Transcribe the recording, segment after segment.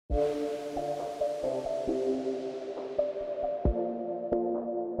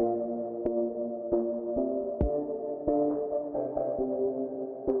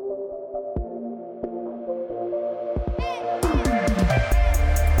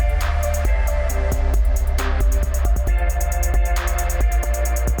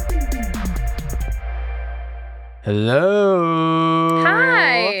Hello.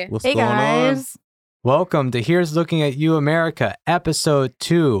 Hi. What's Hey going guys. on? Welcome to Here's Looking at You America, episode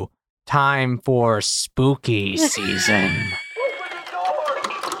 2. Time for spooky season.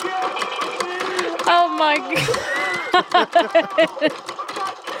 Oh my god.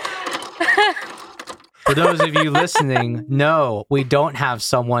 For those of you listening, no, we don't have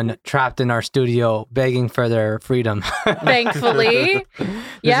someone trapped in our studio begging for their freedom. Thankfully.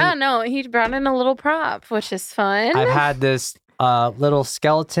 Yeah, no, he brought in a little prop, which is fun. I've had this little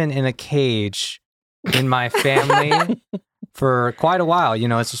skeleton in a cage in my family for quite a while. You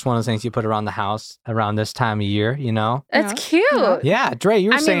know, it's just one of those things you put around the house around this time of year, you know? That's cute. Yeah, Dre, you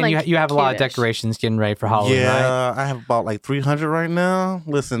were I mean, saying like, you have a lot of cute-ish. decorations getting ready for Halloween, right? Yeah, I have about like 300 right now.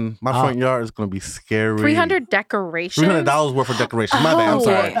 Listen, my front yard is going to be scary. 300 decorations. $300 worth of decorations. My bad, I'm Oh,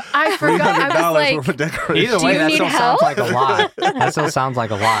 sorry. I forgot. I $300 was like, worth of decorations. Either way, you that need still help? sounds like a lot. That still sounds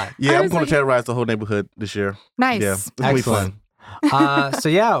like a lot. Yeah, I I'm was going like- to terrorize the whole neighborhood this year. Nice. Yeah, it's going to be fun.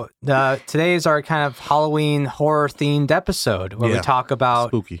 Today is our kind of Halloween horror themed episode where we Yeah. talk about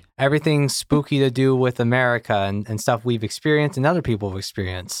Spooky. everything spooky to do with America and stuff we've experienced and other people have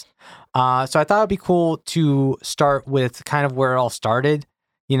experienced. So I thought it'd be cool to start with kind of where it all started,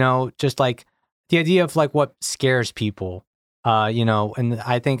 you know, just like the idea of like what scares people, you know, and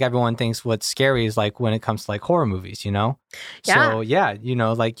I think everyone thinks what's scary is like when it comes to like horror movies, you know? So yeah, you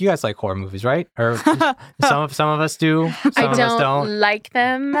know, like you guys like horror movies, right? Or some of us do, some I of us don't. like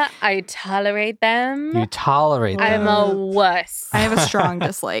them. I tolerate them. You tolerate them. I'm a wuss. I have a strong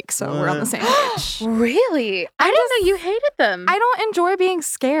dislike, so we're on the same page. Really? I didn't know you hated them. I don't enjoy being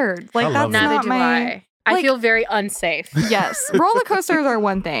scared. Like I that's love it. not Neither do my. I. I like- feel very unsafe. Yes, roller coasters are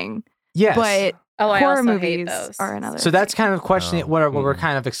one thing, Yes. but Oh, I horror also hate movies those. are another. So that's kind of questioning Oh, what we're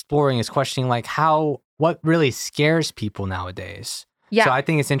kind of exploring is questioning like what really scares people nowadays. Yeah. So I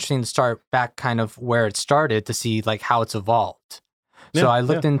think it's interesting to start back kind of where it started to see like how it's evolved. So Yeah, I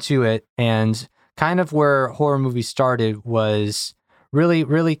looked into it and kind of where horror movies started was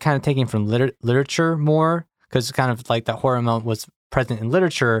really kind of taking from literature more because kind of like the horror element was present in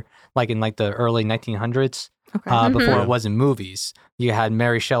literature like in like the early 1900s okay. before Mhm. it was in movies. You had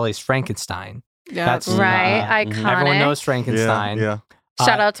Mary Shelley's Frankenstein. yeah, that's- Right. mhm. Iconic. Everyone knows Yeah, Frankenstein. yeah.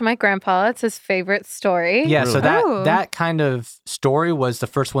 Shout out to my grandpa. It's his favorite story. Yeah, so Really? Oh. that kind of story was the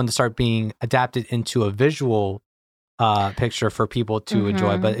first one to start being adapted into a visual picture for people to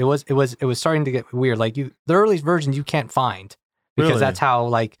enjoy. Mhm. But it was starting to get weird. Like the earliest versions you can't find because Really? that's how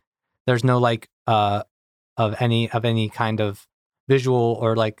like there's no like of any kind of visual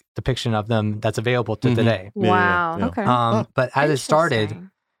or like depiction of them that's available to Mhm. today. Yeah, Wow. yeah. okay. But as it started,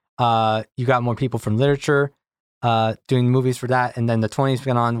 Interesting. you got more people from literature doing movies for that, and then the 20s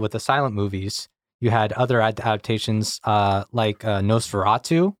went on with the silent movies. You had other adaptations like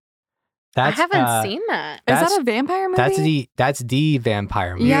Nosferatu. I haven't seen that. Is that's- that a vampire movie? That's the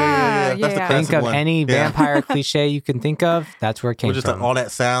vampire movie. Yeah, That's the yeah. Think classic of one. any Yeah. vampire cliche you can think of. That's where it came With just from. like all that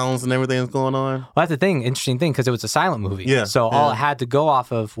sounds and everything that's going on. Well, that's the thing, interesting thing, because it was a silent movie. Yeah, So all yeah. it had to go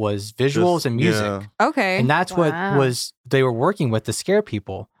off of was visuals Just- and music. yeah. Okay. And that's what Wow. was they were working with to scare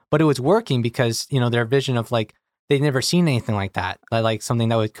people. But it was working because, you know, their vision of like they'd never seen anything like that. Like something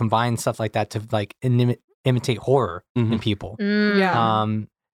that would combine stuff like that to like imitate horror in Mhm. people. Mm. Yeah.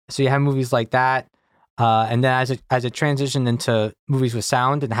 So you have movies like that. And then as it transitioned into movies with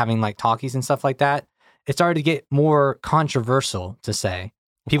sound and having like talkies and stuff like that, it started to get more controversial to say.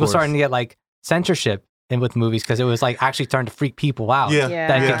 People course. starting to get like censorship in with movies because it was like actually starting to freak people out. Yeah.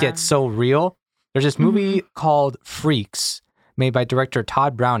 That it yeah. could get so real. There's this movie called Freaks made by director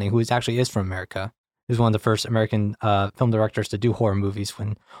Todd Browning, who actually is from America. He was one of the first American film directors to do horror movies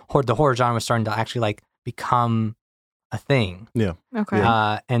when the horror genre was starting to actually like become a thing. okay.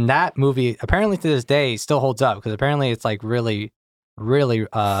 Yeah. And that movie apparently to this day still holds up because apparently it's like really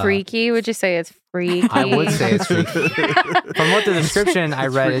Freaky? Would you say it's freaky? I would say it's freaky. From what the description I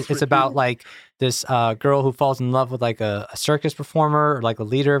read, it's about like this girl who falls in love with like a circus performer or like a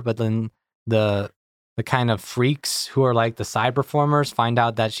leader, but then the kind of freaks who are like the side performers find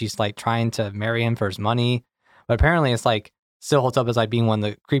out that she's like trying to marry him for his money. But apparently it's like still holds up as like being one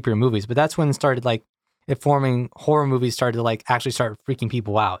of the creepier movies. But that's when it started like horror movies started to like actually start freaking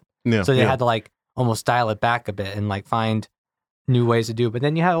people out. Yeah. So they yeah. had to like almost dial it back a bit and like find new ways to do it. But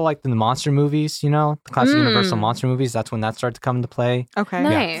then you have like the monster movies, you know, the classic Universal Mm. monster movies. That's when that started to come into play. Okay.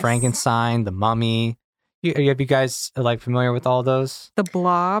 Nice. Yeah, Frankenstein, The Mummy. Have you guys like familiar with all those? The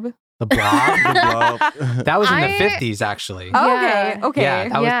Blob. The Blob. The Blob. That was in the I- 50s, actually. Oh, Yeah. okay. Okay. Yeah,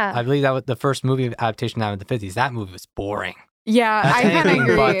 that was, Yeah. I believe that was the first movie adaptation out of the 50s. That movie was boring. Yeah, That's I kind of anything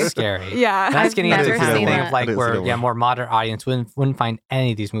agree. but scary. Yeah. And that's I've getting into never the kind of seen thing that. of like I didn't see where, that yeah, one. more modern audience wouldn't find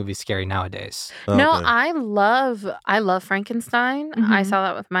any of these movies scary nowadays. No, Okay. I love Frankenstein. I Mhm. saw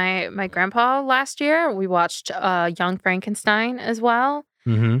that with my grandpa last year. We watched Young Frankenstein as well.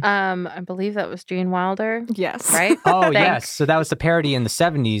 Mm-hmm. I believe that was Gene Wilder, Yes. right? Oh, Thanks. yes. So that was the parody in the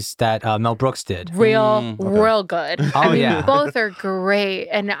 70s that Mel Brooks did. Real Okay. real good. Oh, I mean, yeah. both are great,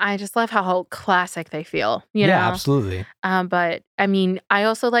 and I just love how classic they feel. You Yeah, know, absolutely. but I mean, I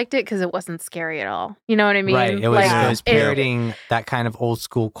also liked it because it wasn't scary at all. You know what I mean? Right. It was, Like, Yeah. it was parodying that kind of old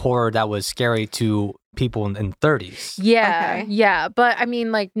school horror that was scary to people in the 30s. Yeah, Okay. yeah, but I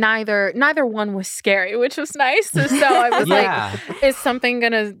mean, like neither one was scary, which was nice. So I was Yeah. like, "Is something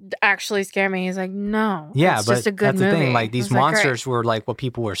gonna actually scare me?" He's like, "No, Yeah, it's but just a good that's the movie." thing. Like I these was like, "Great." monsters were like what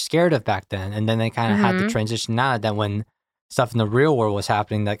people were scared of back then, and then they kind of had to Mhm. transition out of that when stuff in the real world was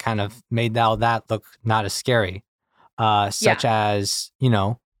happening that kind of made all that look not as scary, such as you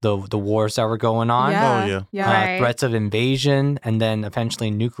know the wars that were going on, Yeah. Oh, yeah. Yeah. Right. threats of invasion, and then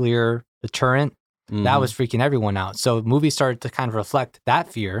eventually nuclear deterrent. That Mhm. was freaking everyone out. So movies started to kind of reflect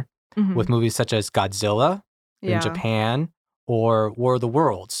that fear Mhm. with movies such as Godzilla Yeah. in Japan or War of the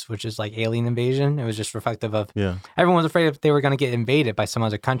Worlds, which is like alien invasion. It was just reflective of Yeah. everyone was afraid if they were going to get invaded by some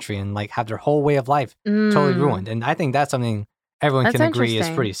other country and like have their whole way of life totally Mm, ruined. And I think that's something everyone That's can agree is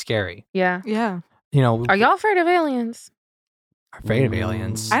interesting. pretty scary. Yeah. Yeah. You know, Are y'all afraid of aliens? afraid of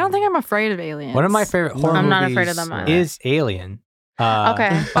aliens. I don't think I'm afraid of aliens. One of my favorite horror I'm movies not afraid of them either. is Alien.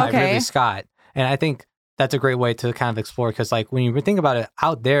 Okay. By Okay. Ridley Scott. And I think that's a great way to kind of explore because like when you think about it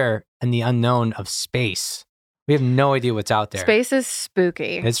out there in the unknown of space, we have no idea what's out there. Space is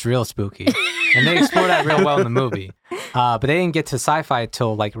spooky. It's real spooky. And they explore that real well in the movie. But they didn't get to sci-fi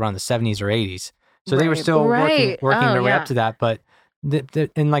till like around the 70s or 80s. So they were Right. still working Right. their Oh, way yeah. up to that. But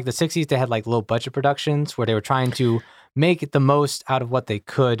in like the 60s, they had like low budget productions where they were trying to make it the most out of what they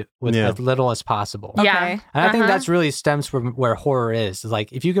could with Yeah. as little as possible. Okay. Yeah. And I think Uh-huh. that's really stems from where horror is. It's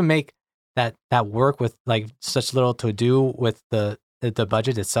like if you can make that work with like such little to do with the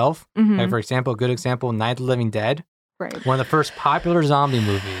budget itself. Mhm. Like for example, a good example, Night of the Living Dead, Right. one of the first popular zombie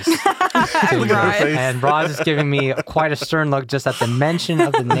movies. Look at her Right. face. And Roz is giving me quite a stern look just at the mention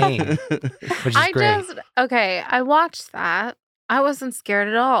of the name, which is great. I watched that. I wasn't scared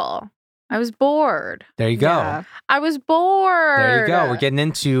at all. I was bored. There you go. Yeah. I was bored. There you go. We're getting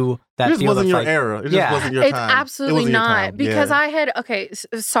into that It just field wasn't of your like, era. It just yeah. wasn't your It's time. It absolutely wasn't your not time. because Yeah. I had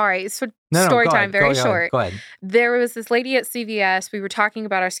sorry. So no, story go time, ahead, very go short. Go ahead. There was this lady at CVS. We were talking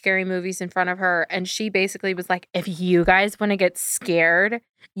about our scary movies in front of her, and she basically was like, "If you guys want to get scared,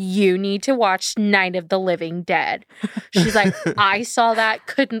 you need to watch Night of the Living Dead." She's like, "I saw that,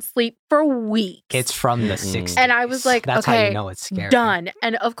 couldn't sleep for weeks." It's from the Mm-mm. 60s. And I was like, that's how you okay, know it's scary. done.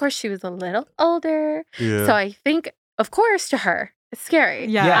 And of course, she was a little older, Yeah. so I think, of course, to her, it's scary.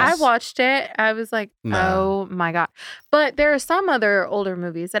 Yeah. Yes. I watched it. I was like, Nah. oh my God. But there are some other older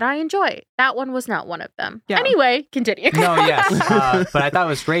movies that I enjoy. That one was not one of them. Yeah. Anyway, continue. No, yes. But I thought it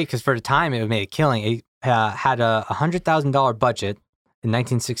was great because for the time it made a killing. It had a $100,000 budget in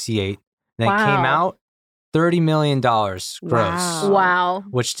 1968. Then it came Wow. out $30 million gross, Wow. Wow.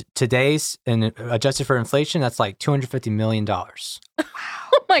 which today's, and adjusted for inflation, that's like $250 million.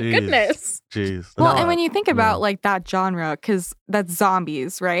 Oh my Jeez. goodness. Jeez. Well, No, and when you think about like that genre, because that's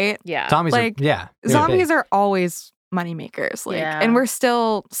zombies, right? Yeah. Zombies Like, are, yeah. they're Zombies big. are always moneymakers. Like, Yeah. and we're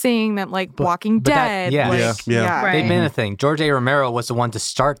still seeing them like But- Walking but that- Dead. yeah. like, Yeah, yeah. Right. They've been a thing. George A. Romero was the one to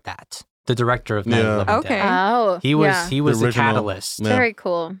start that, the director of Night of the Yeah. Living Okay. Dead. Oh. He was yeah. he was The the original. catalyst. Yeah. Very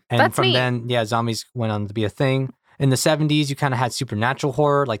cool. And That's from neat. then, yeah, zombies went on to be a thing. In the 70s, you kind of had supernatural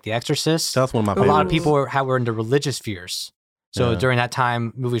horror like The Exorcist. That's one of my A favorites. lot of people were into religious fears. So Yeah. during that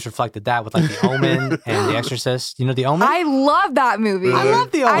time, movies reflected that with like The Omen and The Exorcist. You know The Omen? I love that movie. Really? I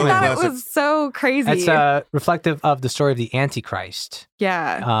love The I Omen. thought Classic. it was so crazy. It's reflective of the story of the Antichrist.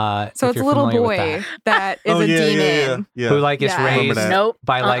 yeah. So if it's a you're little familiar with boy that. that is Oh, a yeah, demon. Yeah. Who like gets Yeah. Remember raised that. Nope.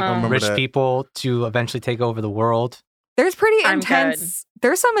 by like Uh-uh. Remember rich that. people to eventually take over the world. There's pretty I'm intense.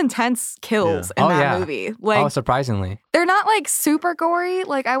 There's some intense kills Yeah. in Oh, that yeah. movie. Like Oh, surprisingly. they're not like super gory.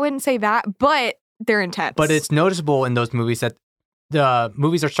 Like I wouldn't say that, but they're intense. But it's noticeable in those movies that the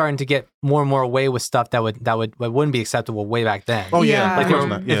movies are starting to get more and more away with stuff that wouldn't be acceptable way back then. Oh yeah, Yeah. of Like, course it's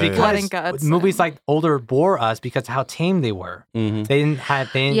not. Yeah, because yeah. Blood and guts movies and- like older bore us because of how tame they were. Mhm. They didn't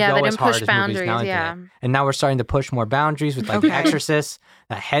Yeah, go they as didn't hard push as boundaries. movies nowadays. Yeah. And now we're starting to push more boundaries with like Okay. The Exorcist,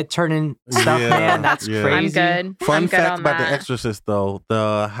 that head turning stuff, Yeah, man. That's yeah. crazy. I'm good. Fun I'm good fact on about that. The Exorcist, though,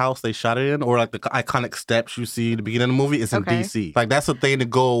 the house they shot it in, or like the iconic steps you see at the beginning of the movie, is in Okay. D.C. Like that's the thing to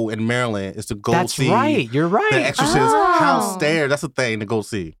go in Maryland is to go That's see right. You're right. The Exorcist Oh. house stairs. That's the thing to go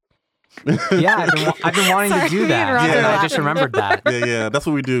see. Yeah, I've been wanting Sorry, to do me and that. Roger And I laughed. just remembered that. Yeah, that's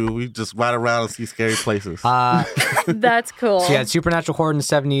what we do. We just ride around and see scary places. That's cool. So you had supernatural horror in the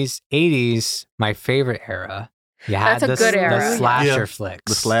 70s, 80s, my favorite era. You had That's a good era. The slasher Yeah. flicks.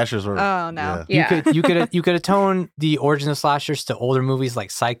 The slashers are. Oh, no. Yeah. Yeah. You could atone the origin of slashers to older movies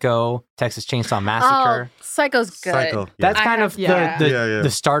like Psycho, Texas Chainsaw Massacre. Oh, Psycho's good. Psycho. That's I kind have- of yeah. the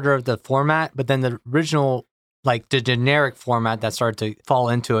starter of the format, but then the original, like the generic format that started to fall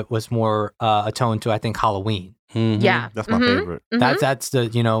into it was more attuned to, I think, Halloween. Mhm. Yeah. That's my Mhm. favorite. Mhm. That's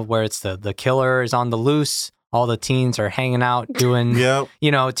the, where it's the killer is on the loose. All the teens are hanging out doing, Yep.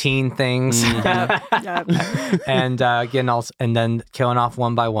 teen things. Mhm. Yep. And getting all, and then killing off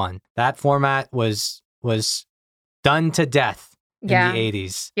one by one. That format was done to death in Yeah. the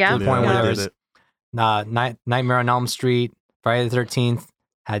 80s. Yeah. To the point Yeah, where they there did was it. Nightmare on Elm Street, Friday the 13th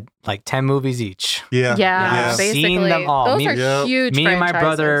had like 10 movies each. Yeah. Yeah, I've basically. seen them all. Those Me- are Yep. huge Me and my franchises.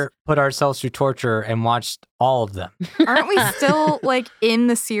 brother put ourselves through torture and watched all of them. Aren't we still like in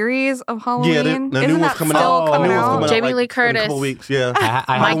the series of Halloween? Yeah, the Isn't new one's that coming still out. coming The new one's out? coming out, Jamie like, Lee in a Curtis. couple weeks. Yeah.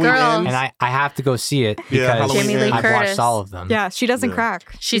 I My Halloween girl. ends. and I have to go see it Yeah, because Halloween Jamie Lee I've Curtis. watched all of them. Yeah, she doesn't Yeah.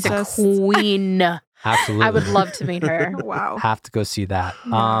 crack. She's a Just- queen. Absolutely. I would love to meet her. Wow. have to go see that.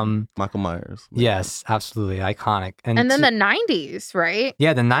 Yeah. Michael Myers. Yes, absolutely iconic. And then to- the 90s, right?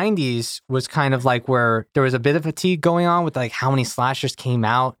 yeah, the 90s was kind of like where there was a bit of fatigue going on with like how many slashers came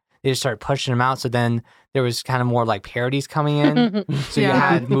out. They just started pushing them out. So then there was kind of more like parodies coming in. So you Yeah.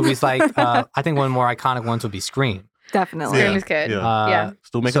 had movies like, I think one of the more iconic ones would be Scream. Definitely. Yeah. Scream is good. Yeah. Yeah.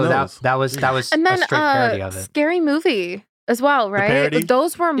 Still making So those. that was And then a straight parody of it. Scary Movie as well, right? parody?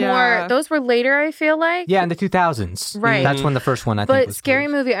 Those were Yeah. those were later, I feel like. Yeah, in the 2000s. Right. That's when the first one I think But was Scary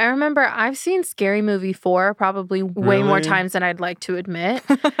released. Movie, I remember I've seen Scary Movie 4 probably way more Really? times than I'd like to admit,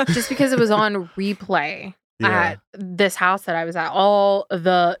 just because it was on replay Yeah. at this house that I was at all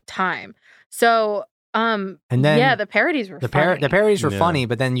the time. So, And then yeah, the parodies were the funny. parodies were Yeah. funny,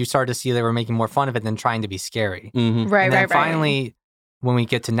 but then you started to see they were making more fun of it than trying to be scary. Mhm. Right, And then right, right. finally, when we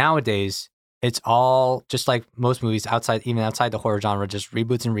get to nowadays, it's all just like most movies even outside the horror genre, just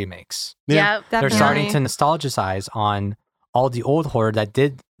reboots and remakes. Yeah. Yep. They're starting to Definitely. nostalgize on all the old horror that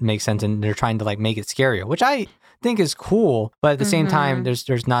did make sense, and they're trying to like make it scarier, which I think is cool. But at the same time,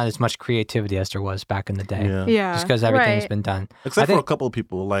 there's not as much creativity as there was back in the day, Yeah. Yeah. just because everything's Right. been done. Except I for a think- couple of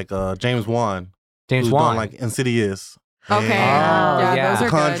people like James Wan. James who's Wan, doing like Insidious. Okay. and yeah, yeah. those are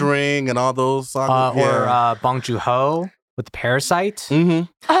good. Conjuring and all those. sagas. or Bong Joon-ho with Parasite. Mm-hmm.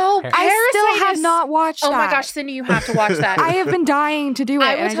 Oh, I still Parasite have is- not watched Oh that. my gosh, Cindy, you have to watch that. I have been dying to do it.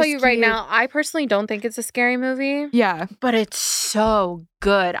 I and will tell just you right keep- now, I personally don't think it's a scary movie, Yeah. but it's so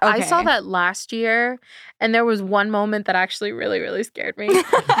good. I saw Okay. that last year, and there was one moment that actually really, really scared me.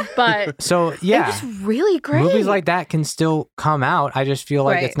 But So it yeah, was really great. movies like that can still come out. I just feel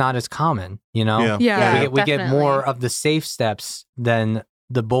like Right. it's not as common. You know, Yeah. Yeah. we get definitely. more of the safe steps than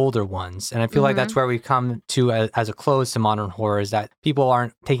the bolder ones, and I feel like that's where we've come to as a close to modern horror, is that people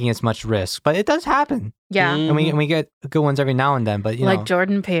aren't taking as much risk, but it does happen, Yeah, and we get good ones every now and then. But you like know,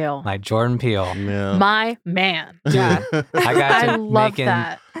 Jordan Peele, like Jordan Peele, Yeah. my man. Yeah. I got I to love making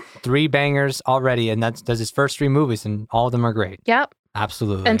that. 3 bangers already, and does his first 3 movies, and all of them are great. Yep,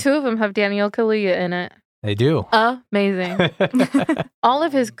 Absolutely, and 2 of them have Daniel Kaluuya in it. they do. Amazing. All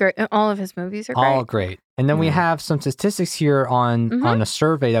of his movies are great. All great. And then we Yeah. have some statistics here Mhm. on a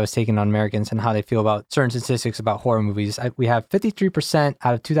survey that was taken on Americans and how they feel about certain statistics about horror movies. We have 53%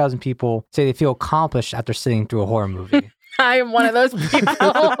 out of 2,000 people say they feel accomplished after sitting through a horror movie. I am one of those people.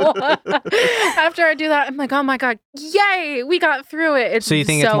 After I do that, I'm like, oh my God, yay, we got through it. It's So you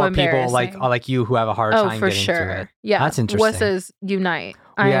think it's so more people embarrassing. like you who have a hard Oh, time for getting sure. to it. Yeah. That's interesting. Wusses unite.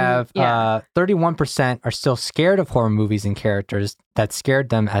 We have 31% are still scared of horror movies and characters that scared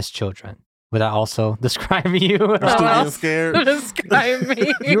them as children. Would that also describe you? Still Oh, getting else? scared. Describe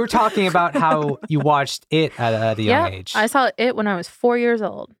me. You were talking about how you watched it at a young Yep. age. I saw it when I was 4 years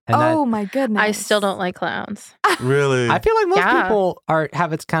old. And that- Oh my goodness. I still don't like clowns. Really? I feel like most Yeah. people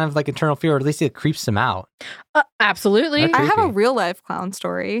have it's kind of like internal fear, or at least it creeps them out. Absolutely. That's I have a creepy. real life clown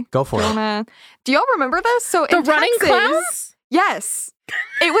story. Go for it. Do y'all remember this? So The in running Texas, clowns? Yes.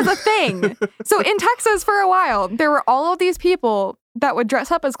 It was a thing. So in Texas for a while, there were all of these people that would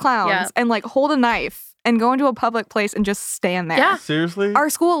dress up as clowns Yeah. and like hold a knife and go into a public place and just stand there. Yeah. Seriously? Our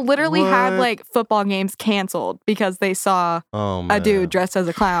school literally had What? like football games canceled because they saw Oh, a man. dude dressed as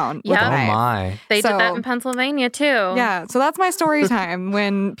a clown with Yeah. a Oh knife. my. They did that So- in Pennsylvania too. Yeah, so that's my story time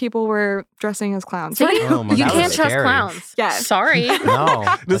when people were dressing as clowns. See, Oh my you God. can't That's trust scary. clowns. Yes. Sorry. No,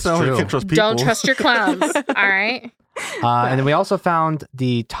 This that's sounds like you true. can't trust people. Don't trust your clowns. All right. And then we also found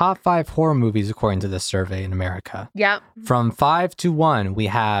the top 5 horror movies according to this survey in America. Yep. From 5 to 1, we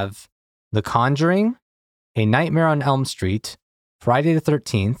have The Conjuring, A Nightmare on Elm Street, Friday the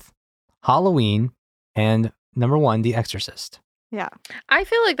 13th, Halloween, and number 1, The Exorcist. I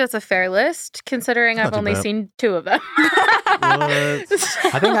feel like that's a fair list considering Not I've too only bad. seen 2 of them. I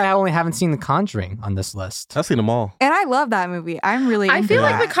think I only haven't seen The Conjuring on this list. I've seen them all. And I love that movie. I'm really I into feel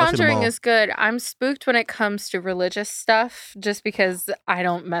like that. The them Conjuring all. is good. I'm spooked when it comes to religious stuff just because I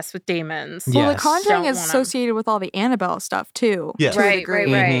don't mess with demons. Yeah. Well, Yes. The Conjuring Don't is wanna- associated with all the Annabelle stuff too. Yeah. to a Right, degree. right,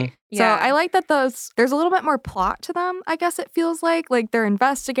 Mhm. right. So Yeah. I like that there's a little bit more plot to them, I guess it feels like. Like they're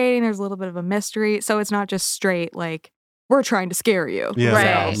investigating, there's a little bit of a mystery. So it's not just straight like, we're trying to scare you. Yeah.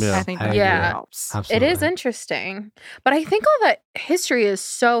 Right. So Yeah. I think I that agree. really helps. Absolutely. It is interesting. But I think all that history is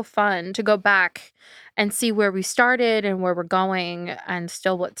so fun to go back and see where we started and where we're going and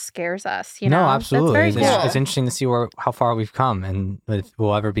still what scares us. You know? No, absolutely. That's very cool. It's interesting to see how far we've come and if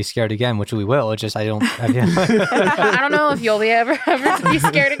we'll ever be scared again, which we will. It's just I don't. I don't know if you'll be ever be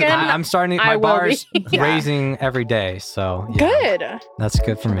scared again. I'm starting. I My will bar's be. Yeah. raising every day, so yeah, Good. that's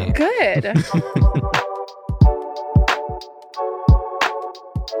good for me. Good.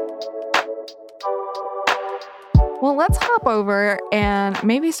 Well, let's hop over and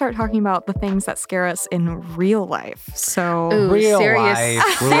maybe start talking about the things that scare us in real life. So, Ooh, Real serious,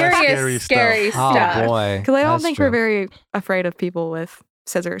 life. Real life serious, scary Oh stuff. boy, because I don't That's think true. we're very afraid of people with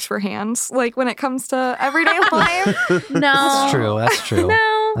scissors for hands, like when it comes to everyday life. No, That's true. That's true. No.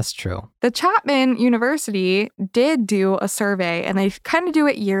 That's true. The Chapman University did do a survey, and they kind of do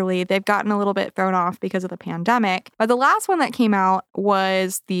it yearly. They've gotten a little bit thrown off because of the pandemic. But the last one that came out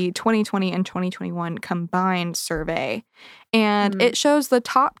was the 2020 and 2021 combined survey. And it shows the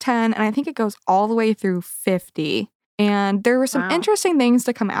top 10, and I think it goes all the way through 50. And there were some Wow. interesting things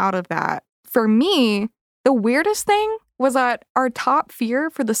to come out of that. For me, the weirdest thing was that our top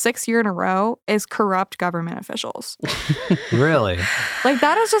fear for the 6th year in a row is corrupt government officials. Really? Like,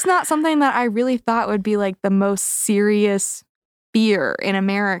 that is just not something that I really thought would be like the most serious fear in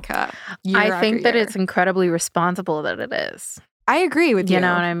America. year I after think that year. it's incredibly responsible that it is. I agree with you. You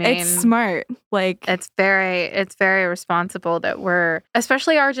know what I mean? It's smart. Like, It's very responsible that we're,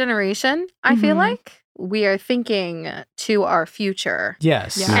 especially our generation, I feel Mhm. like we are thinking to our future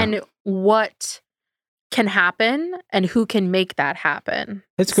Yes. Yeah. and what can happen and who can make that happen.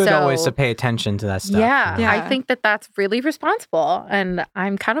 It's good always So- to pay attention to that stuff. Yeah, you know? I Yeah. think that that's really responsible. And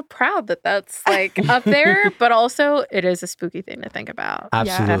I'm kind of proud that that's like up there, but also it is a spooky thing to think about.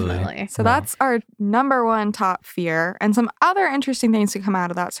 Absolutely. Definitely. so No. that's our number one top fear. And some other interesting things to come out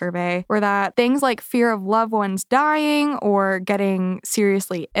of that survey were that things like fear of loved ones dying or getting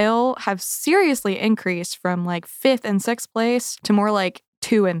seriously ill have seriously increased from like 5th and 6th place to more like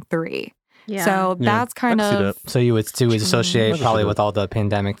 2 and 3. Yeah. So Yeah, that's kind I can see of So you would associate I can probably see with all the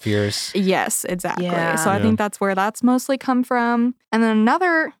pandemic fears. Yes, exactly. Yeah. So I Yeah. think that's where that's mostly come from. And then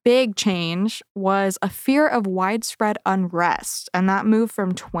another big change was a fear of widespread unrest, and that moved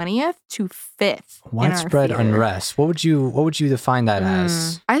from 20th to 5th. in our Widespread fear. unrest. What would you define that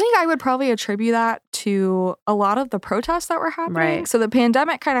as? I think I would probably attribute that to a lot of the protests that were happening. Right. So the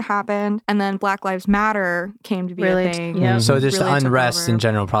pandemic kind of happened, and then Black Lives Matter came to be Really, a thing. yeah. So just Really the took unrest over. in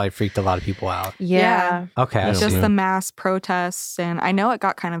general probably freaked a lot of people out. Yeah. Okay, I Yeah. see. Just the mass protests, and I know it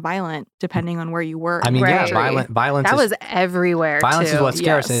got kind of violent depending on where you were. I in mean, the yeah, country. violence. That is, was everywhere. violence too. is what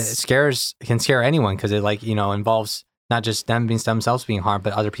scares. Yes. It can scare anyone because it involves not just themselves being harmed,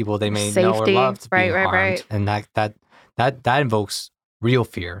 but other people they may know or Safety. love being Right, harmed, right. and that invokes real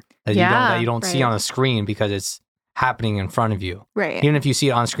fear that Yeah, you don't see right. on a screen because it's happening in front of you. Right. Even if you see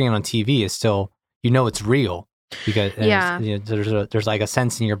it on screen on TV, it's still it's real because Yeah. there's like a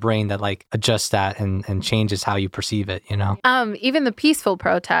sense in your brain that like adjusts that and changes how you perceive it. Even the peaceful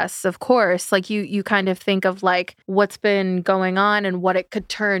protests, of course, like you kind of think of like what's been going on and what it could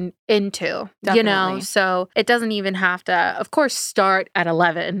turn into, Definitely. So it doesn't even have to, of course, start at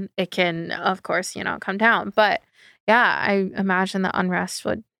 11. It can, of course, come down. But yeah, I imagine the unrest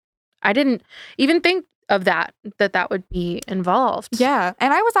I didn't even think of that would be involved. Yeah.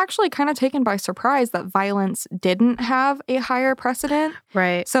 And I was actually kind of taken by surprise that violence didn't have a higher precedent.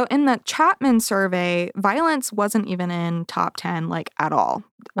 Right. So in the Chapman survey, violence wasn't even in top 10 like at all.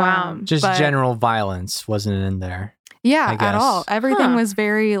 Wow. Just but general violence wasn't in there. Yeah, I at guess. all. Everything Huh. was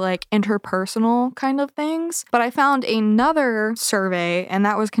very like interpersonal kind of things. But I found another survey, and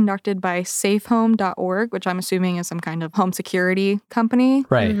that was conducted by safehome.org, which I'm assuming is some kind of home security company.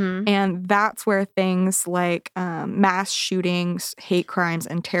 Right. Mhm. And that's where things like mass shootings, hate crimes,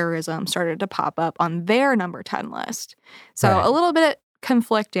 and terrorism started to pop up on their number 10 list. So Right. a little bit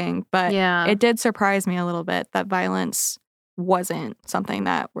conflicting, but Yeah. it did surprise me a little bit that violence wasn't something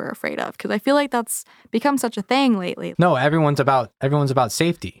that we're afraid of, because I feel like that's become such a thing lately. No, everyone's about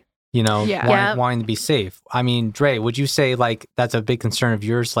safety. You know, Yeah. Yeah. wanting to be safe. I mean, Dre, would you say like that's a big concern of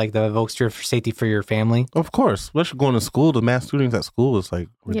yours, like that evokes fear for safety for your family? Of course, especially going to school, the mass shootings at school is like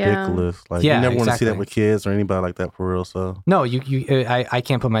Yeah. ridiculous. Like Yeah, you never want to see that exactly. with kids or anybody like that for real. So No, I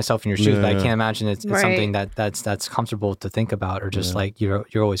can't put myself in your shoes, but I Yeah. can't imagine it's Right. something that's comfortable to think about, or just Yeah. like you're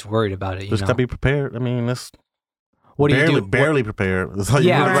always worried about it. You just know? gotta be prepared. I mean, that's What do barely, you do? barely prepared. That's all you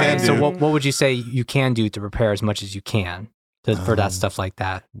Yeah, really right. can So do. what would you say you can do to prepare as much as you can for that Um, stuff like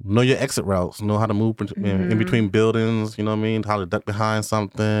that? Know your exit routes. Know how to move in Mhm. between buildings. You know what I mean? How to duck behind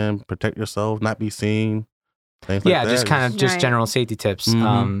something, protect yourself, not be seen. Things like Yeah, that. just kind of just Right. general safety tips.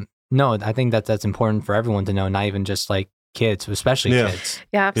 Mhm. No, I think that's important for everyone to know, not even just like kids, especially Yeah. kids.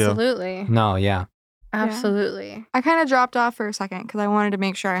 Yeah, absolutely. No, yeah, Absolutely. I kind of dropped off for a second because I wanted to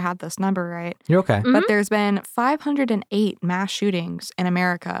make sure I had this number right. you're okay. Mhm. But there's been 508 mass shootings in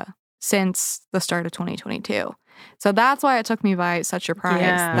America since the start of 2022. So that's why it took me by such surprise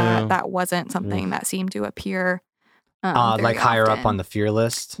Yeah. that Yeah. that wasn't something that seemed to appear very Like higher up often. on the fear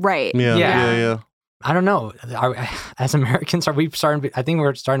list. Right. Yeah, Yeah. yeah. I don't know. As Americans, are we starting? I think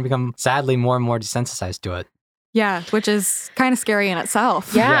we're starting to become sadly more and more desensitized to it. Yeah, which is kind of scary in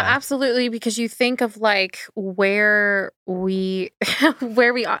itself. Yeah, Yeah. absolutely. Because you think of like where we,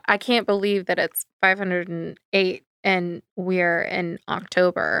 where we are. I can't believe that it's 508 and we're in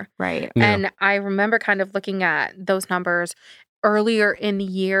October. Right. Yeah. And I remember kind of looking at those numbers earlier in the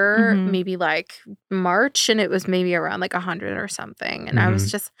year, Mhm. maybe like March, and it was maybe around like 100 or something. And I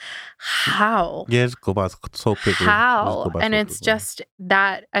was just, how? Yeah, just go by so quickly. Just How? go by And so it's quickly. just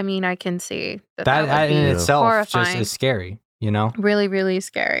that. I mean, I can see that That would in be itself just horrifying. is scary. You know. really, really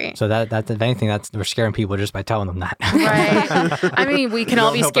scary. So that if anything, we're scaring people just by telling them that. Right. I mean, we can all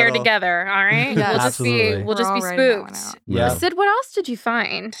Don't be help at scared all. together. All right. Yes. Absolutely. We'll just We're be all writing that one spooked. out. Yeah. Sid, what else did you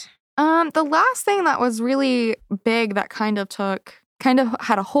find? The last thing that was really big that kind of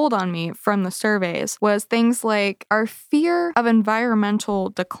had a hold on me from the surveys was things like our fear of environmental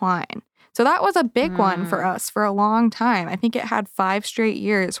decline. So that was a big one for us for a long time. I think it had 5 straight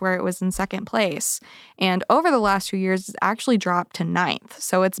years where it was in second place. And over the last few years, it's actually dropped to 9th.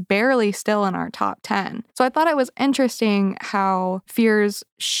 So it's barely still in our top 10. So I thought it was interesting how fears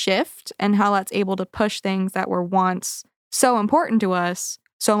shift and how that's able to push things that were once so important to us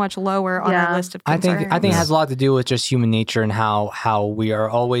so much lower on Yeah. our list of I concerns. think it has a lot to do with just human nature and how we are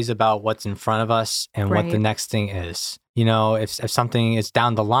always about what's in front of us and what the Right. next thing is. You know, if something is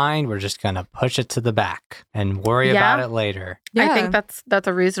down the line, we're just gonna push it to the back and worry about Yeah. it later. I think that's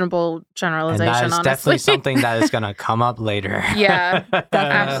a reasonable And generalization, that is honestly. definitely something that is gonna come up later. Yeah,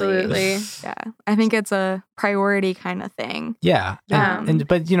 absolutely. Yeah, I think it's a priority kind of thing. Yeah. Yeah.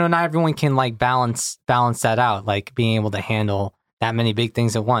 But you know, not everyone can like balance that out, like being able to handle that many big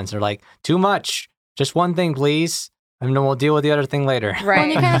things at once. They're like, too much. Just one thing, please. And then we'll deal with the other thing later. Well, and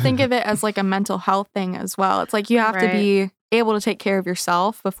you Right. kind of think of it as like a mental health thing as well. It's like you have to Right. be able to take care of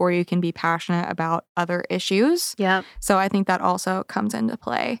yourself before you can be passionate about other issues. Yep. So I think that also comes into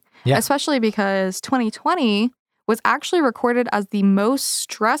play, Yeah. especially because 2020 was actually recorded as the most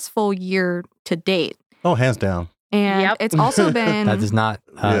stressful year to date. Oh, hands down. And Yep. it's also been That does not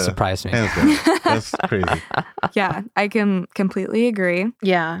Yeah. surprise me. Hands down. That's crazy. yeah, I can completely agree.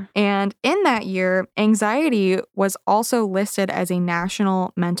 Yeah. And in that year, anxiety was also listed as a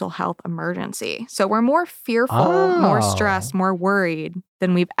national mental health emergency. So we're more fearful, more Oh. stressed, more worried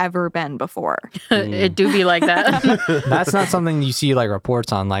than we've ever been before. It do be like that. That's not something you see like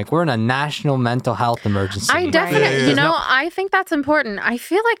reports on. Like we're in a national mental health emergency. I definitely, Yeah, yeah, you yeah. know, I think that's important. I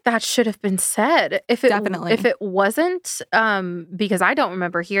feel like that should have been said. If it Definitely. if it wasn't, because I don't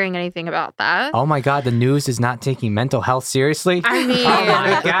remember hearing anything about that. Oh my God, the news is not taking mental health seriously. I mean, Oh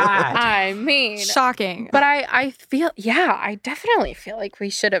my God. I mean, Shocking. but I feel, yeah, I definitely feel like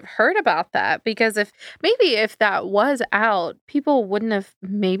we should have heard about that, because if that was out, people wouldn't have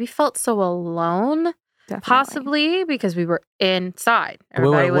maybe felt so alone, Definitely. possibly because we were inside. It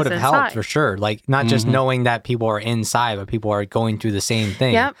Everybody would was have inside. helped for sure. Like not just Mhm. knowing that people are inside, but people are going through the same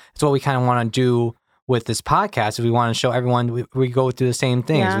thing. Yep. It's what we kind of want to do with this podcast. We want to show everyone we go through the same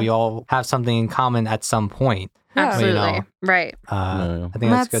things. Yeah. We all have something in common at some point. Yeah. Absolutely. know. Right. Yeah. I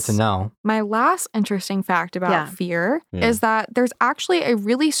think that's good to That's- know. My last interesting fact about Yeah. fear Yeah. is that there's actually a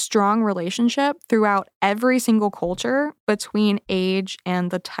really strong relationship throughout every single culture between age and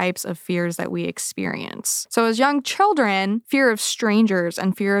the types of fears that we experience. So, as young children, fear of strangers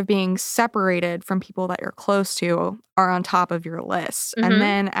and fear of being separated from people that you're close to are on top of your list. Mhm. And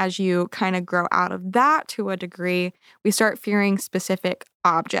then as you kind of grow out of that to a degree, we start fearing specific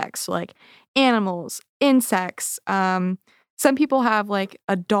objects like animals, insects. Some people have like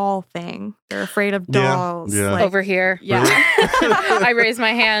a doll thing. They're afraid of Yeah, dolls. yeah. Like, Over here. yeah. I raised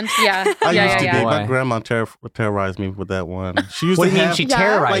my hand. Yeah. I yeah, used yeah, to yeah. be. My Boy. grandma terrorized me with that one. She used What to do you mean have, she Yeah.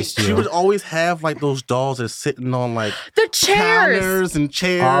 terrorized like, you? she would always have like those dolls that's sitting on like The chairs. counters and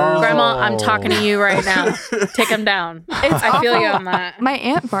chairs. Oh. Grandma, I'm talking to you right now. Take them down. It's I feel you awful. on that. My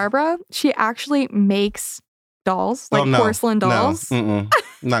Aunt Barbara, she actually makes dolls, like Oh, no. porcelain dolls. No. Mm-mm.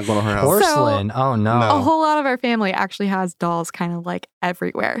 Not going to her house. Porcelain. Oh no. No. A whole lot of our family actually has dolls kind of like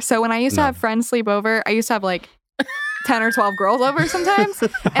everywhere. So when I used to No. have friends sleep over, I used to have like 10 or 12 girls over sometimes,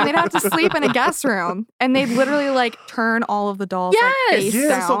 and they'd have to sleep in a guest room, and they'd literally like turn all of the dolls like Yes. face Yeah,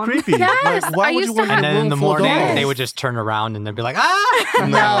 down. it's so creepy. Yes, Like, why I would used you to want have- And then in the room full of morning, dolls? they would just turn around and they'd be like, ah!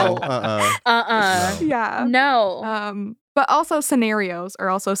 No. No. Yeah. No. But also scenarios are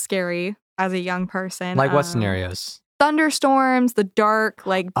also scary as a young person. Like what scenarios? Thunderstorms, the dark,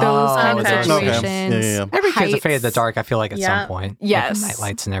 like those Oh, kind of okay. situations. Okay. Yeah. Every kid's afraid of the heights. dark, I feel like, at Yeah. some point. Yes. Like night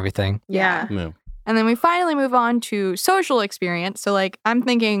lights and everything. Yeah. Yeah. And then we finally move on to social experience. So, like, I'm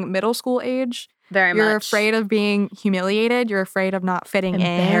thinking middle school age. Very You're much. afraid of being humiliated. You're afraid of not fitting in.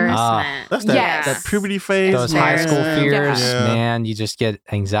 Embarrassment. That's that, Yes. that puberty phase. Those high man. school fears, Yeah. man, you just get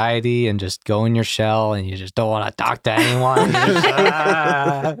anxiety and just go in your shell and you just don't want to talk to anyone.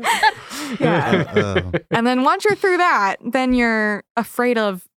 Yeah. And then once you're through that, then you're afraid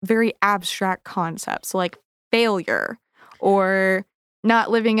of very abstract concepts like failure or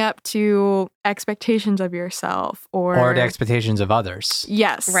not living up to expectations of yourself Or the expectations of others.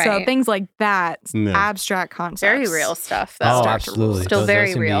 Yes. So Right. things like that, Yeah. abstract concepts. Very real stuff, though. Oh, start to absolutely. Still Those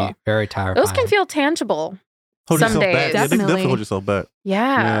very can real. Be very terrifying. Those can feel tangible. Hold Some yourself back. days. Yeah, they can Definitely. definitely hold yourself back.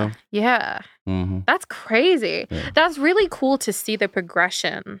 Yeah. Yeah. Mm-hmm. That's crazy. Yeah. That's really cool to see the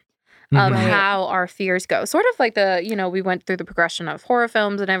progression of Mhm. Right. how our fears go. Sort of like we went through the progression of horror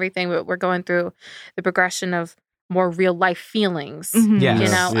films and everything, but we're going through the progression of more real life feelings. Mhm. Yes. You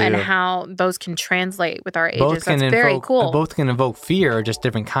know, and Yeah. how those can translate with our ages. Both can That's very invoke, cool. both can evoke fear, just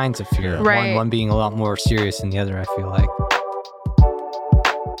different kinds of fear. Yeah. Right. One being a lot more serious than the other, I feel like.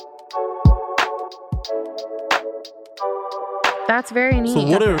 That's very neat. So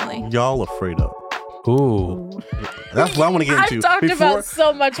what Definitely. are y'all afraid of? Ooh. That's what I want to get I've into. talked Before- about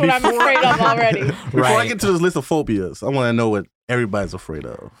so much what I'm before- afraid of already. Before I Right. get to this list of phobias, I want to know what everybody's afraid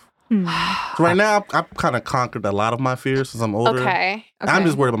of. Hmm. So right now, I've kind of conquered a lot of my fears since I'm older. Okay. I'm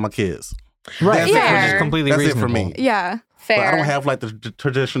just worried about my kids. Right. That's it Which for is me. completely That's it reasonable. for me. Yeah. Fair. But I don't have like the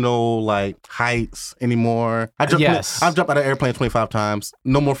traditional like heights anymore. I've jumped out of airplane 25 times.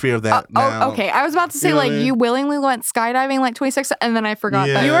 No more fear of that now. Oh, okay. I was about to say, You know what like, I mean? you willingly went skydiving like 26, and then I forgot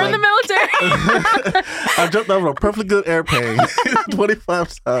Yeah. that. You were in the like, military. I jumped over a perfectly good airplane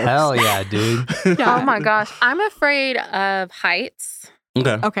 25 times. Hell yeah, dude. Yeah. Oh my gosh. I'm afraid of heights.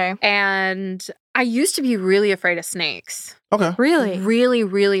 Okay. Okay. And I used to be really afraid of snakes. Okay. Really? Really,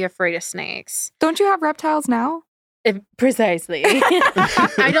 really afraid of snakes. Don't you have reptiles now? Precisely.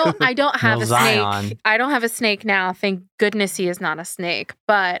 I don't have No a Zion. snake. I don't have a snake now. Thank goodness he is not a snake.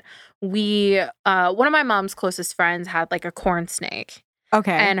 But we one of my mom's closest friends had like a corn snake.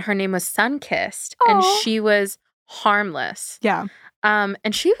 Okay. And her name was Sunkissed. And Aw. she was harmless. yeah.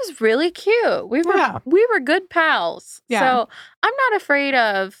 And she was really cute. We were good pals. Yeah. So I'm not afraid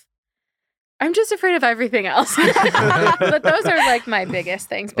of. I'm just afraid of everything else. But those are like my biggest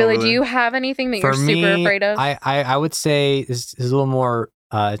things. Billy, do really? you have anything that For you're super me, afraid of? I would say this is a little more.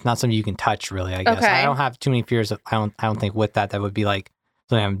 It's not something you can touch, really. I guess Okay. I don't have too many fears. I don't think with that would be like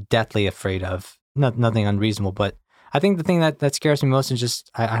something I'm deathly afraid of. Nothing unreasonable, but I think the thing that scares me most is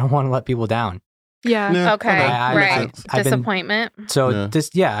just I don't want to let people down. Yeah. Yeah, Okay, I- right. I've been- Disappointment. So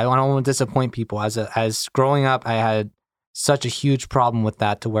Yeah. I don't want to disappoint people. As growing up, I had such a huge problem with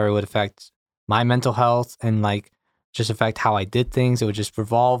that to where it would affect my mental health and like just affect how I did things. It would just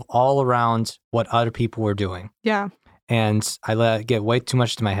revolve all around what other people were doing. Yeah. And I let it get way too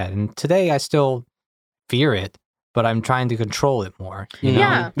much to my head. And today I still fear it, but I'm trying to control it more. You know?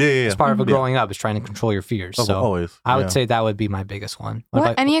 Yeah. Yeah. It's part of Yeah. growing up is trying to control your fears. Oh, So always. I would Yeah. say that would be my biggest one. What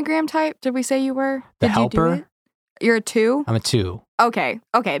about- Enneagram type did we say you were? The Did you do helper? it? You're a 2? I'm a 2. Okay,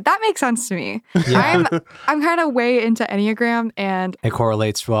 that makes sense to me. Yeah. I'm kind of way into Enneagram, and it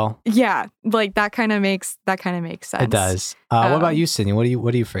correlates well. Yeah, like that kind of makes sense. It does. What about you, Sydney? What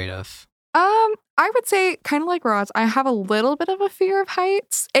are you afraid of? I would say kind of like Roz, I have a little bit of a fear of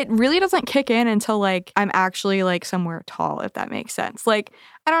heights. It really doesn't kick in until like I'm actually like somewhere tall, if that makes sense. Like,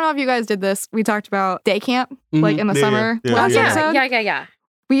 I don't know if you guys did this. We talked about day camp, like in the summer last episode. Yeah.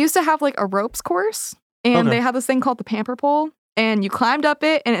 We used to have like a ropes course, and they had this thing called the Pamper Pole, and you climbed up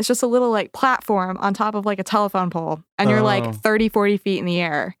it, and it's just a little like platform on top of like a telephone pole, and you're like 30, 40 feet in the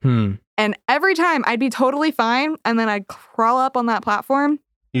air. And every time I'd be totally fine, and then I'd crawl up on that platform.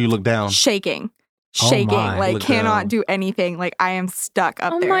 You look down. Shaking, like look cannot down. do anything. Like I am stuck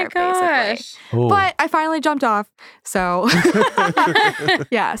up there. Oh my gosh. Basically. But I finally jumped off. So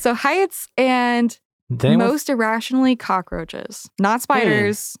yeah, so heights and most irrationally cockroaches, not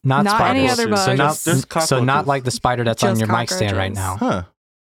spiders, not any other bugs. So not like the spider that's on your mic stand right now. Huh.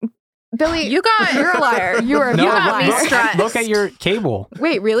 Billy, you're a liar. You got me stressed. Look at your cable.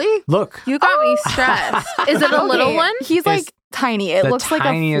 Wait, really? Look. You got me stressed. Is it a little one? He's like tiny. It looks like a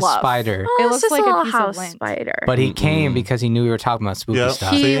tiniest fluff. Spider. Oh, it looks like a little piece house of lint. spider. But he came because he knew we were talking about spooky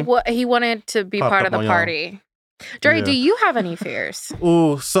stuff. He wanted to be part of the party. Dre, do you have any fears?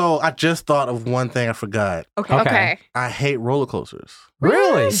 Ooh, so I just thought of one thing I forgot. Okay. I hate roller coasters.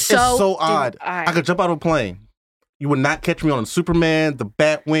 Really? It's so odd. I could jump out of a plane. You would not catch me on Superman, the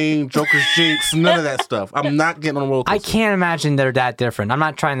Batwing, Joker's Jinx, none of that stuff. I'm not getting on a roller coaster. I can't imagine they're that different. I'm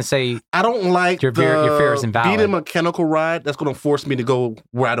not trying to say I don't like your fear is invalid. Being a mechanical ride that's going to force me to go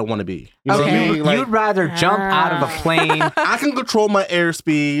where I don't want to be. You know what I mean? Like, you'd rather jump out of a plane. I can control my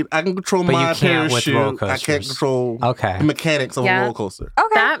airspeed. I can control but my you can't parachute. with roller coasters. I can't control the mechanics of a roller coaster.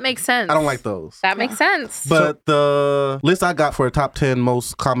 Okay. That makes sense. I don't like those. That makes sense. But the list I got for the top 10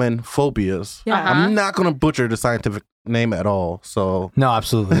 most common phobias, I'm not going to butcher the scientific name at all. So no,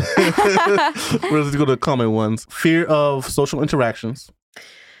 absolutely. We're just going to common ones. Fear of social interactions.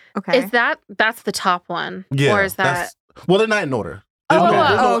 Okay. Is that's the top one? Yeah. Or is that? Well, they're not in order.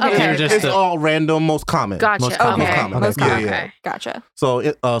 Okay. It's all random, most common. Gotcha. Most common. Most common. Yeah. Gotcha.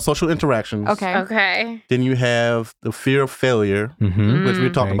 So social interactions. Okay. Then you have the fear of failure, which we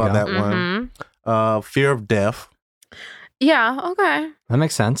talked about that one. Fear of death. Yeah, okay. That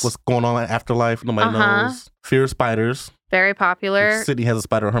makes sense. What's going on in afterlife? Nobody knows. Fear of spiders. Very popular. Sydney has a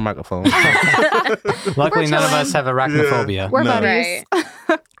spider on her microphone. Luckily, none of us have arachnophobia. We're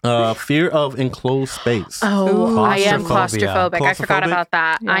buddies. Fear of enclosed space. Oh, I am claustrophobic. I forgot about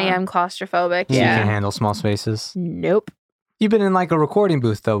that. Yeah. I am claustrophobic. So you can handle small spaces? Nope. You've been in like a recording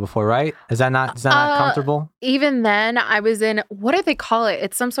booth though before, right? Is that not comfortable? Even then, I was in, what do they call it?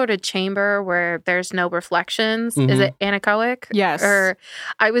 It's some sort of chamber where there's no reflections. Is it anechoic? Yes. Or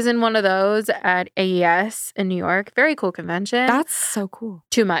I was in one of those at AES in New York. Very cool convention. That's so cool.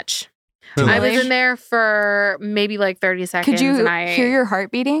 Too much. Really? I was in there for maybe like 30 seconds. Could you hear your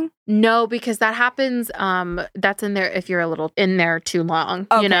heart beating? No, because that happens. That's in there if you're a little in there too long,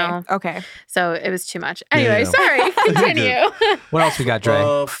 you know? Okay. So it was too much. Anyway, sorry. Continue. What else we got,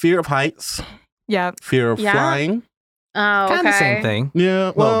 Dre? Fear of heights. Yeah. Fear of flying. Oh, okay. Kind of the same thing.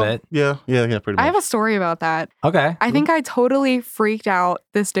 Yeah. A little bit. Yeah, pretty much. I have a story about that. Okay. I think I totally freaked out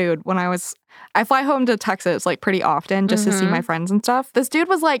this dude when I fly home to Texas like pretty often just to see my friends and stuff. This dude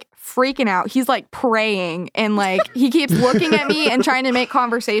was like freaking out. He's like praying and like he keeps looking at me and trying to make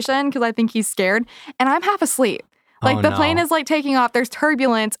conversation because I think he's scared. And I'm half asleep. Like the plane is like taking off. There's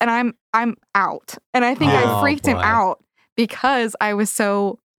turbulence and I'm out. And I think I freaked him out because I was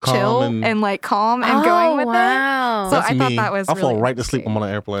so chill and like calm and going with it. So That's I thought that was I'll really fall right to sleep on an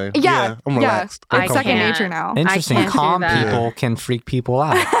airplane. Yeah, I'm relaxed. It's second nature now. Interesting. Calm people can freak people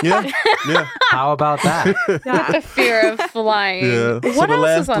out. Yeah. How about that? The fear of flying. Yeah. What so the else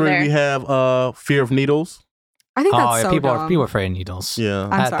last is on three there? we have fear of needles. I think that's so people dumb. are afraid of needles. Yeah.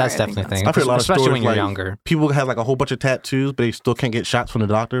 That's definitely a thing. I feel a lot of especially stories when you're like younger. People have like a whole bunch of tattoos, but they still can't get shots from the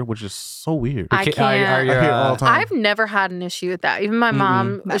doctor, which is so weird. I can't. I hear it all the time. I've never had an issue with that. Even my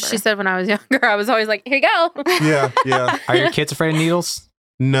mom, she said when I was younger, I was always like, here you go. Yeah. Are your kids afraid of needles?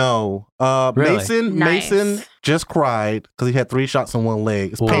 No. Really? Mason just cried because he had 3 shots in one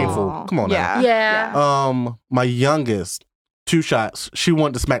leg. It's painful. Come on now. Yeah. My youngest, 2 shots. She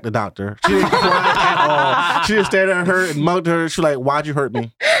wanted to smack the doctor. She didn't cry at all. She just stared at her and mugged her. She's like, "Why'd you hurt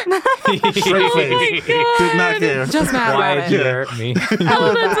me?" Straight face. Did not care. Just mad about Why'd you hurt me?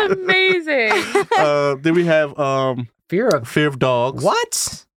 Oh, that's amazing. Then we have fear of dogs.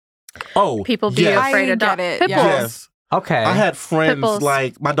 What? Oh, People being afraid of dogs. Pit bulls. Yes. Okay. I had friends Pitbulls.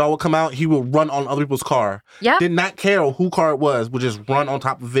 like my dog would come out, he would run on other people's car. Yep. Did not care who car it was, would just run on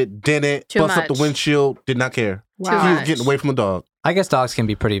top of it, dent it, Too bust up much. the windshield, did not care. Too He was much. getting away from the dog. I guess dogs can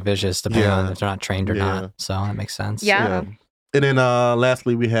be pretty vicious depending Yeah. on if they're not trained or Yeah. not. So that makes sense. Yeah. And then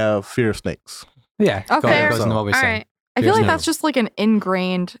lastly, we have fear of snakes. Yeah. Okay. Goes into what we All say. right. I feel Fears like never. that's just like an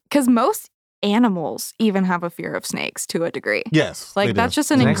ingrained, because most animals even have a fear of snakes to a degree. Yes. Like they that's do.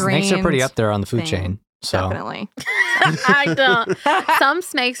 just an Snakes are pretty ingrained up there on the food thing. chain. So Definitely. I don't. Some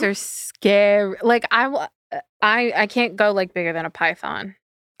snakes are scary. Like I can't go like bigger than a python.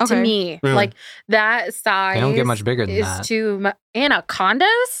 Okay. To me, Really? like that size. they don't get much bigger than is that. too much.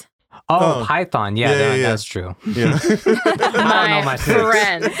 Anacondas, Oh, Oh. Python. Yeah, Yeah. that's true. Yeah. I don't know my snakes.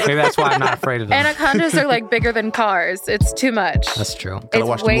 friend. Maybe that's why I'm not afraid of them. Anacondas are like bigger than cars. It's too much. That's true. Gotta It's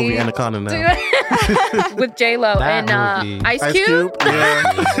watch the movie way Anaconda now. with J Lo That and movie. Ice Ice Cube. Cube.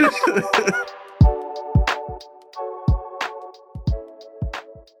 Yeah.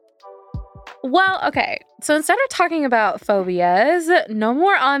 Well, okay. So instead of talking about phobias, no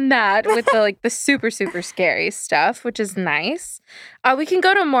more on that with the super scary stuff, which is nice. We can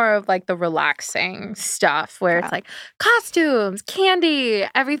go to more of like the relaxing stuff where it's like costumes, candy,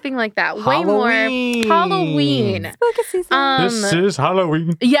 everything like that. Way more Halloween. Spooky season. is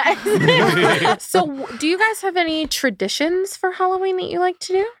Halloween. Yeah. So, do you guys have any traditions for Halloween that you like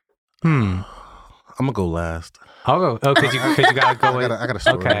to do? I'm gonna go last. I'll go. Oh, because you gotta go with. I got a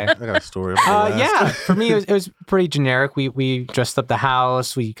story. Okay. I got a story. I'm gonna go Yeah. last. For me, it was pretty generic. We dressed up the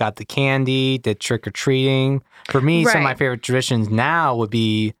house. We got the candy. Did trick or treating. For me, some of my Right. favorite traditions now would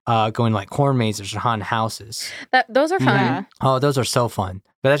be going to like corn mazes or haunted houses. Those are fun. Yeah. Oh, those are so fun.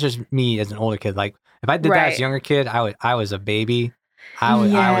 But that's just me as an older kid. Like if I did that as Right. a younger kid, I was a baby. I would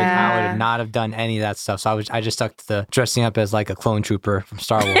Yeah. not have done any of that stuff. So I just stuck to the dressing up as like a clone trooper from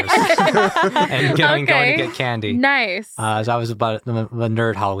Star Wars and going Okay. to get candy. Nice. So I was about the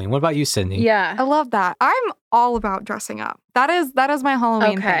nerd Halloween. What about you, Sydney? Yeah. I love that. I'm all about dressing up. That is my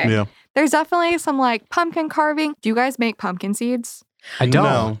Halloween Okay. thing. Yeah. There's definitely some like pumpkin carving. Do you guys make pumpkin seeds? I don't.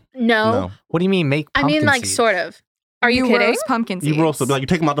 No. No. What do you mean make I pumpkin mean, like, seeds? sort of. Are you kidding? roast pumpkin seeds. You roast them. Like you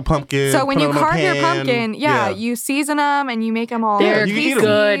take them out the pumpkin. So when put you them in a carve your pan. pumpkin, you season them and you make them all. They're you can eat 'em.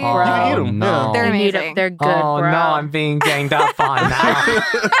 good, Oh, bro. You can eat 'em, no. They're You need 'em. amazing. They're good, Oh bro. no, I'm being ganged up on now.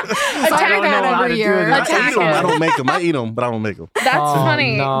 I Attack do that how to every do year. this. I Attack eat them. I it. don't make them. I eat them, but I don't make them. That's Oh,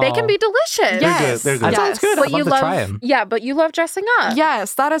 funny. no. They can be delicious. Yes. They're good. That Yes. sounds good. But I'd love you to love, try them. yeah, but you love dressing up.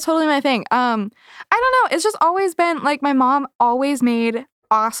 Yes, that is totally my thing. I don't know. It's just always been like my mom always made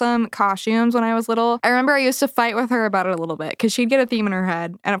awesome costumes when I was little. I remember I used to fight with her about it a little bit because she'd get a theme in her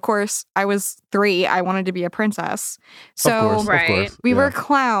head. And of course, I was 3. I wanted to be a princess. So of course, Right. of course. we yeah. were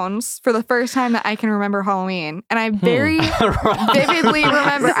clowns for the first time that I can remember Halloween. And I very vividly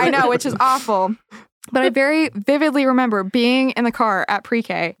remember, I know, which is awful. But I very vividly remember being in the car at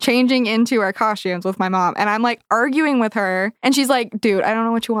pre-K, changing into our costumes with my mom. And I'm like arguing with her. And she's like, dude, I don't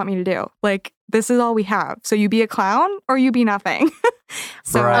know what you want me to do. Like, this is all we have. So you be a clown or you be nothing.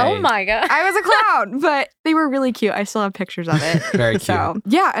 So Right. Oh my god. I was a clown, but they were really cute. I still have pictures of it. Very cute. So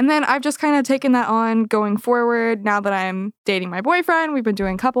yeah, and then I've just kind of taken that on going forward. Now that I'm dating my boyfriend, we've been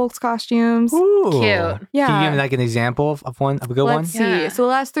doing couples costumes. Ooh. Cute. Can you Yeah. give me like an example of a good Let's one? see. Yeah. So the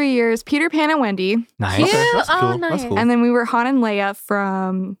last 3 years, Peter Pan and Wendy, Nice. Cute. Okay, that's Oh, cool. nice. That's cool. and then we were Han and Leia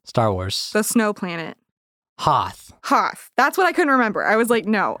from Star Wars. the Snow Planet. Hoth. Hoth. That's what I couldn't remember. I was like,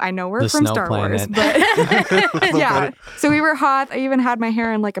 no, I know we're The from Snow Star Wars, Planet. but yeah. So we were Hoth. I even had my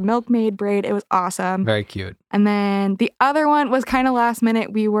hair in like a milkmaid braid. It was awesome. Very cute. And then the other one was kind of last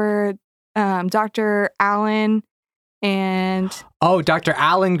minute. We were Dr. Allen and Oh, Dr.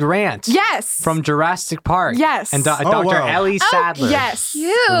 Alan Grant. yes, From Jurassic Park. yes, And Dr. wow. Ellie Sadler. yes,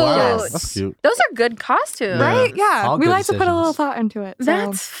 Cute. Wow, Yes. that's cute. Those are good costumes. Yeah. right, yeah. All We good like to put a little decisions. thought into it. So.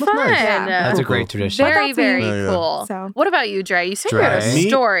 That's Look fun. nice. Yeah. That's a Cool. great tradition. Very, that's very me. Yeah, yeah. cool. So. What about you, Dre? You said you had a Dre. Me?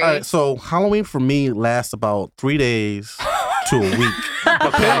 story. All right, so Halloween for me lasts about 3 days to a week.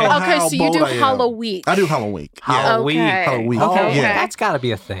 Depending on Okay, how so you bold do I am. Halloween. I do Halloween. Yeah. Halloween. Okay. Halloween. Oh, Okay. Yeah. that's got to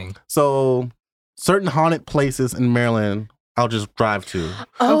be a thing. So certain haunted places in Maryland, I'll just drive to.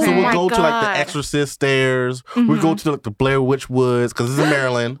 Oh, So we'll my go to like God. the Exorcist stairs. We Mhm. go to like the Blair Witch Woods because it's in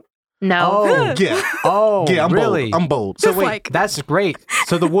Maryland. No. Oh. Yeah, Oh, yeah, I'm really? bold. I'm bold. So Just wait, like- that's great.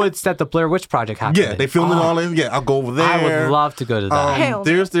 So the woods that the Blair Witch Project happened Yeah, in. they filmed it Oh, all in. Yeah, I'll go over there. I would love to go to that. Hell.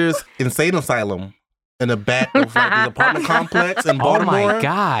 There's insane asylum in the back of like this apartment complex in Baltimore. Oh my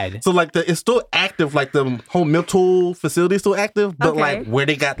God. So like it's still active, like the whole mental facility is still active, but Okay. like where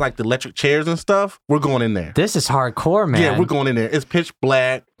they got like the electric chairs and stuff, we're going in there. This is hardcore, man. Yeah, we're going in there. It's pitch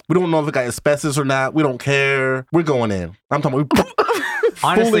black. We don't know if it got asbestos or not. We don't care. We're going in. I'm talking about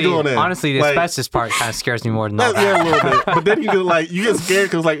Honestly, going in. honestly, the Like, asbestos part kind of scares me more than all Yeah, that. a little bit. But then you get scared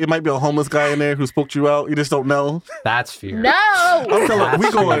because like it might be a homeless guy in there who spooked you out. You just don't know. That's fear. No. I'm telling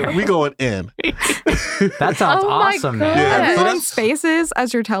you, That's we going in. That sounds Oh my awesome, God. man. Yeah, Are so you filling that's- spaces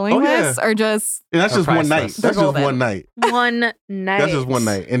as you're telling Oh, yeah. this, or just And that's They're just one night. priceless. That's They're just golden. one night. One night. That's just one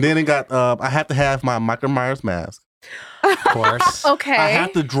night. And then it got I have to have my Michael Myers mask. Of course. Okay. I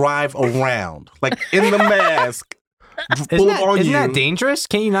have to drive around like in the mask. Isn't, Pull on isn't you. that dangerous?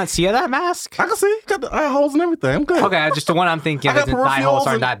 Can you not see out of that mask? I can see. Got the eye holes and everything. I'm good. Okay, just the one I'm thinking I got is the eye holes peripherals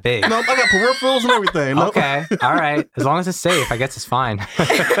aren't and- that big. No, I got peripherals and everything. No. Okay, all right. As long as it's safe, I guess it's fine.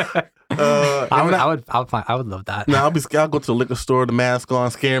 I would love that. No, I'll go to the liquor store, the mask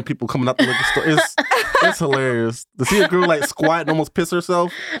on, scaring people coming out the liquor store. It's hilarious. To see a girl like squat and almost piss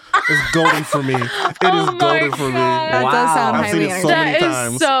herself, it's golden for me. It is Oh my golden for me. God. that does sound Wow. I've seen highly it so many entertaining. That is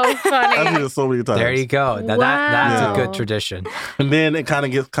times. so I've seen funny. it so many times. There you go. That's Wow. a good tradition. And then it kind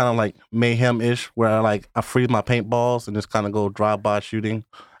of gets kind of like mayhem-ish, where I freeze my paintballs and just kind of go drive-by shooting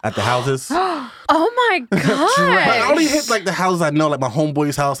at the houses. Oh my But I God. only hit like the houses I know, like my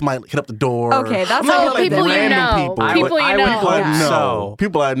homeboy's house might hit up the door. Okay, that's I'm how not you hitting, people you random know. people. People you I know. would People I hope know. so.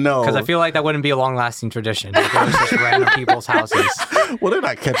 People I know. Because I feel like that wouldn't be a long-lasting tradition. If it was just random people's houses. Well, they're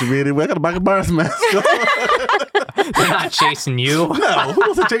not catching me anyway. I got a Michael Myers mask on. They're not chasing you. No, who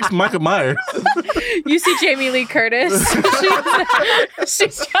wants to chase Michael Myers? You see Jamie Lee Curtis.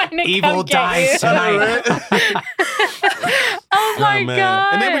 she's trying to Evil come get dies you. tonight. Oh my man.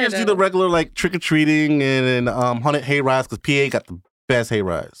 God. And then we just do the regular like trick or treating and haunted hay rides because PA got the best hay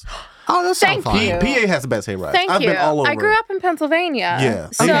rides. Oh, that sounds Thank fun. you. PA has the best hay rides. Thank I've you. been all over. I grew up in Pennsylvania. Yeah,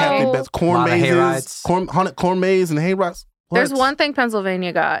 So they have the best corn Lot of hay mazes, rides. haunted corn maze and hay rides. What? there's one thing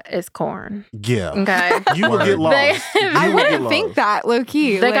Pennsylvania got is corn. Yeah, Okay. you will Word. get lost. They- You I will wouldn't get think lost. that low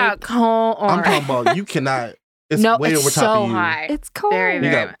key. They like, got corn. I'm talking about you cannot. It's no, way it's over top so of you. high. it's cold. Very, You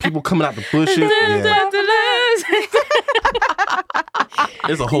very got people coming out the bushes. Yeah.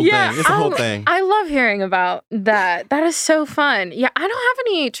 It's a whole Yeah, thing. It's a whole thing. I love hearing about that. That is so fun. Yeah, I don't have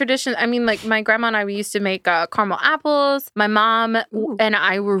any traditions. I mean, like my grandma and I, we used to make caramel apples. My mom Ooh. and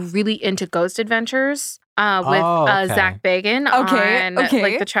I were really into Ghost Adventures. With Oh, okay. Zach Bagan Okay, on okay.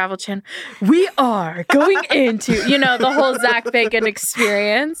 like the Travel Channel. We are going into, the whole Zach Bagan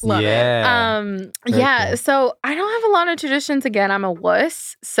experience. Love it. yeah. Very Yeah, cool. so I don't have a lot of traditions. Again, I'm a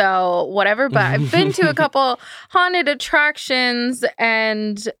wuss, so whatever. But I've been to a couple haunted attractions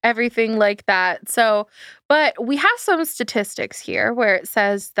and everything like that. So, but we have some statistics here where it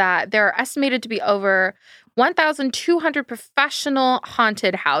says that there are estimated to be over 1,200 professional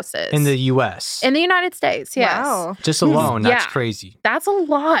haunted houses In the U.S. in the United States. Yes, Wow. Just alone, that's Yeah. crazy. that's a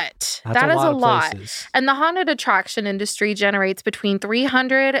lot. That's That is a of lot. places. And the haunted attraction industry generates between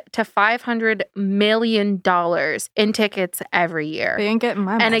 $300 to $500 million in tickets every year. They ain't getting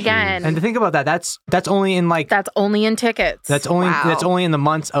my And money. again, And to think about that, that's only in like that's only in tickets. that's only Wow. in the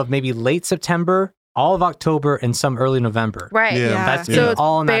months of maybe late September, all of October, and some early November. right. Yeah. Yeah. That's So it's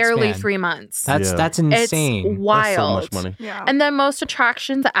all in that barely span. 3 months. That's Yeah. that's It's insane. wild. That's so much money. Yeah. And then most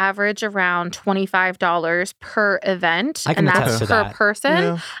attractions average around $25 per event. I can and attest that's to per that. person.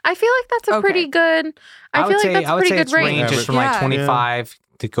 Yeah. I feel like that's a Okay. pretty good I feel like that's a would pretty say good its range. ranges from Yeah. like 25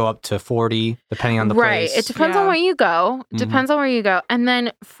 to go up to 40, depending on the Right. place. It depends Yeah. on where you go. Mhm. Depends on where you go. And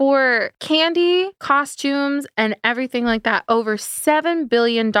then for candy, costumes, and everything like that, over $7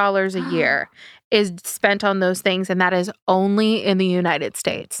 billion a year is spent on those things. And that is only in the United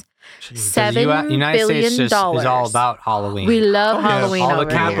States. Because $7 the United billion States just is all about Halloween. We love Oh, yeah. Halloween all the over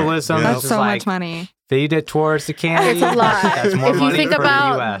here. capitalism Yeah. is That's just so like much money. feed it towards the candy. It's a lot. That's more If you money think for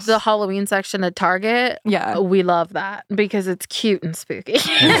about the US. the Halloween section at Target, Yeah. we love that because it's cute and spooky.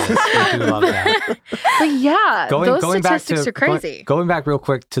 Yes, we do love that. But yeah, those going back statistics to are crazy. Going back real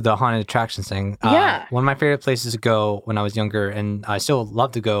quick to the haunted attractions thing. Yeah. One of my favorite places to go when I was younger, and I still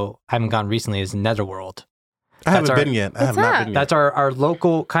love to go. I haven't gone recently. Is Netherworld. I haven't our- been yet. I have What's not that? been yet. That's our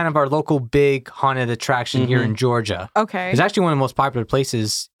local big haunted attraction here Mhm. in Georgia. Okay. It's actually one of the most popular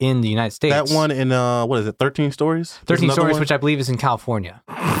places in the United States. That one in what is it? 13 stories. There's 13 another Stories, one? which I believe is in California.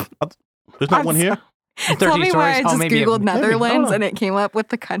 There's not I'm one here. 13 Tell me why I Stories. just maybe Googled Netherlands Oh. and it came up with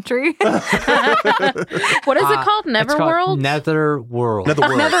the country. What is it called? It's called Neverworld? Netherworld.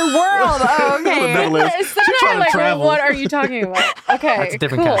 Netherworld. Netherworld. Oh, okay. Netherlands. It's the She's trying to like, travel. what are you talking about? Okay, That's a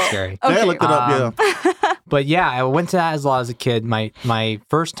different cool. kind of scary. Yeah, I Okay. looked it up. Yeah. But yeah, I went to that as well as a kid. My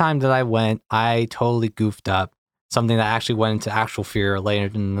first time that I went, I totally goofed up. Something that actually went into actual fear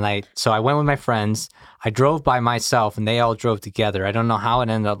later in the night. So I went with my friends. I drove by myself and they all drove together. I don't know how it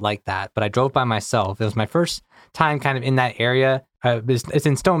ended up like that, but I drove by myself. It was my first time kind of in that area. It's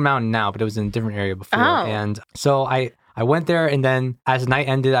in Stone Mountain now, but it was in a different area before. Oh. And so I I went there, and then as the night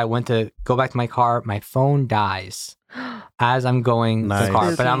ended, I went to go back to my car. My phone dies as I'm going to the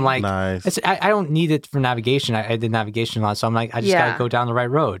car. But I'm like, nice. I don't need it for navigation. I did navigation a lot, so I'm like, I just gotta go down the right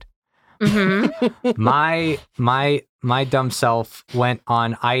road. Mm-hmm. My dumb self went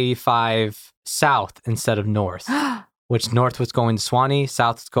on I-85 south instead of north, which north was going to Swanee,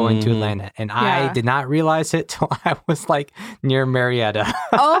 south was going to Atlanta, and I did not realize it till I was like near Marietta.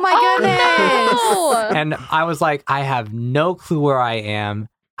 Oh my goodness! And I was like, I have no clue where I am.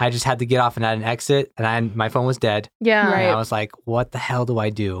 I just had to get off and at an exit, and my phone was dead. Yeah. Right. And I was like, what the hell do I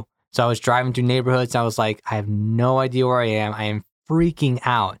do? So I was driving through neighborhoods. And I was like, I have no idea where I am. I am freaking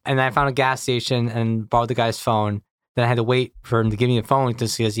out. And then I found a gas station and borrowed the guy's phone. Then I had to wait for him to give me the phone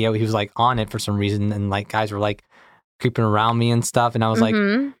just because he was like on it for some reason. And like guys were like creeping around me and stuff. And I was like,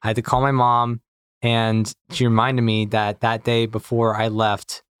 I had to call my mom. And she reminded me that day before I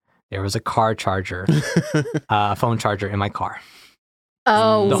left, there was a car charger, a phone charger in my car.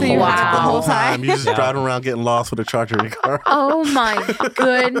 Oh, The So you whole had time. the The whole whole time, you just Yeah. driving around getting lost with a charger in your car. Oh my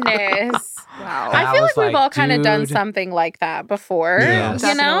goodness. Wow. And I feel was like we've all kind of done dude. something like that before. Yeah. You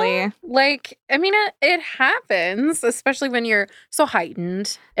Definitely. know? Like, I mean, it happens, especially when you're so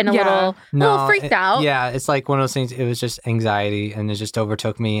heightened and a Yeah. little freaked out. Yeah, it's like one of those things. It was just anxiety, and it just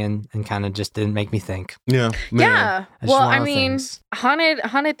overtook me, and kind of just didn't make me think. Yeah. Man. Yeah. It's Well, just one I of those mean, things.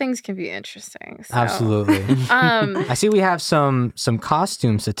 haunted things can be interesting. So. Absolutely. I see we have some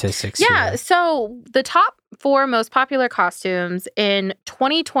costume statistics. Yeah. here. So the top 4 most popular costumes in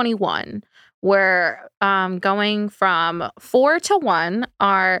 2021 were going from 4 to 1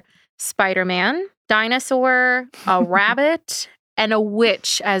 are Spider-Man, dinosaur, a rabbit, and a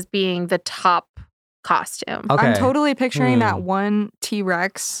witch as being the top costume. Okay. I'm totally picturing that Hmm. one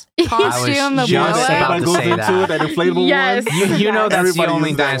T-Rex I was costume. The just blow about up. to Everybody goes say into that. it, that inflatable Yes. one. You know that's Everybody the only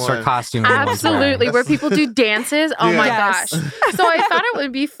uses that dinosaur one. costume. anyone's wearing. Absolutely, where people do dances. Oh my Yes. gosh. So I thought it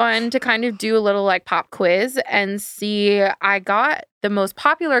would be fun to kind of do a little like pop quiz and see. I got the most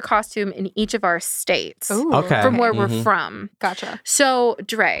popular costume in each of our states Ooh, Okay. from where we're Mhm. from. Gotcha. So,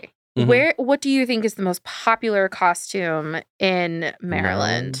 Dre, Mhm. what do you think is the most popular costume in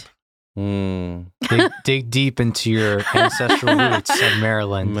Maryland? dig deep into your ancestral roots of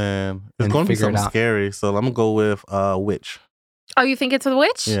Maryland. Man, it's And going to be figure it something out. scary. So I'm going to go with witch. Oh, you think it's a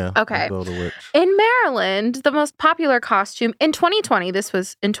witch? Yeah. Okay. I'll go with the witch. In Maryland, the most popular costume in 2020,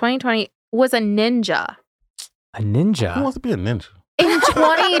 was a ninja. A ninja. Who wants to be a ninja? In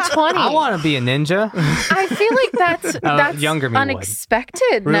 2020. I want to be a ninja. I feel like that's younger me would.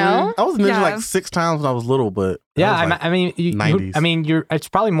 unexpected, Really? no? I was a ninja Yeah. like 6 times when I was little, but Yeah, that was like I mean, 90s. it's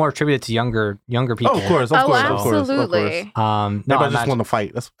probably more attributed to younger people. Oh, of course, Oh, of course. absolutely. No, Everybody just imagine- want to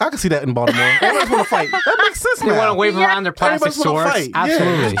fight. I can see that in Baltimore. Everybody want to fight. That makes sense They want to now. wave Yeah. around their plastic Everybody's wanna swords. fight. Yeah.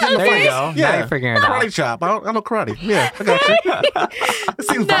 Absolutely. Just There you fight. go. Yeah. Now you're figuring it out. Karate chop. I know karate. Yeah, I got you. It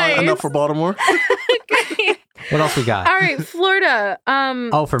seems violent Nice. enough for Baltimore. What else we got? All right, Florida.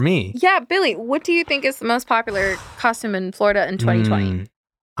 Oh, for me. Yeah, Billy, what do you think is the most popular costume in Florida in 2020?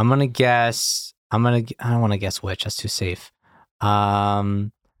 I'm gonna guess. I don't want to guess which. That's too safe.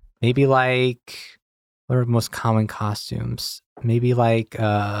 Maybe like what are most common costumes? Maybe like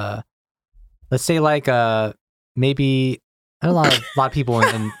let's say like maybe I know a lot of people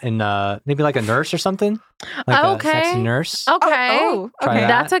in maybe like a nurse or something. Like a sexy Okay. nurse. Okay. Oh, Try okay. that.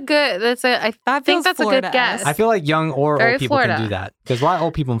 That's a good, I That think feels that's a good Florida-esque. guess. I feel like young or Very old people Florida. can do that because a lot of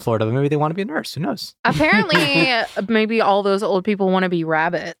old people in Florida, but maybe they want to be a nurse. Who knows? Apparently, maybe all those old people want to be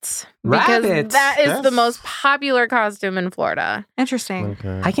rabbits. Because Rabbits? that is the That's- most popular costume in Florida. Interesting.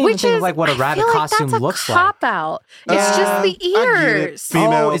 Okay. I can't even think of like what a rabbit costume looks like. Cop out. It's just the I get it. ears.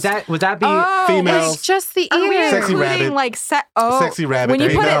 Females. Would that be? Oh, Females. It's just the Are we ears. Sexy including rabbit. like Sexy rabbit. When you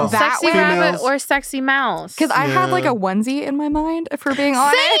There put go. it that Sexy way, rabbit Females. or sexy mouse. because I had like Yeah. a onesie in my mind, if we're being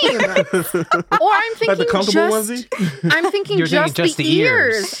honest. Same. Or I'm thinking Like the comfortable just, onesie? I'm thinking You're just, thinking just the the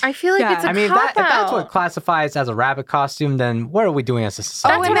ears. ears. I feel like Yeah. it's a I mean, cop if that's out. what classifies as a rabbit costume, then what are we doing as a Oh,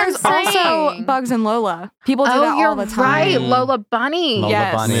 society? That's and what there's I'm also saying. Bugs and Lola. People do Oh, that you're all the time. right. Mm. Lola Bunny. Lola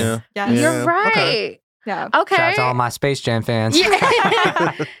Yes. Bunny. Yeah. Yes. Yeah. You're right. Okay. Yeah. Okay. Shout out to all my Space Jam fans.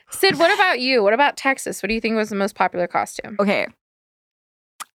 Yeah. Sid, what about you? What about Texas? What do you think was the most popular costume? Okay.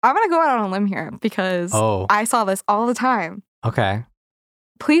 I'm gonna go out on a limb here because Oh, I saw this all the time. okay.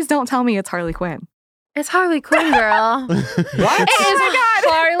 Please don't tell me it's Harley Quinn. It's Harley Quinn, girl. What? It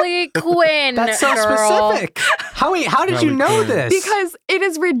is Harley Quinn. That's so girl. specific. How did you Harley know Quinn. this? Because it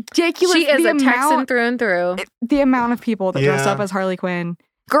is ridiculous. She is the a Texan amount, through and through. the amount of people that dress Yeah. up as Harley Quinn.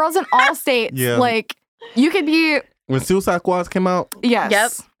 Girls in all states. Yeah. Like, you could be, When Suicide Squad came out, yes.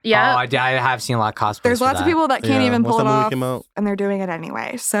 Yep. Yeah. Oh, I have seen a lot of cosplays. There's for lots of that. people that can't yeah, even once pull it that movie off, came out, and they're doing it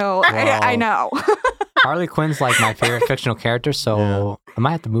anyway. So Wow. I know. Harley Quinn's like my favorite fictional character, so I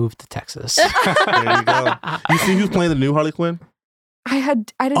might have to move to Texas. There you go. You see who's playing the new Harley Quinn? I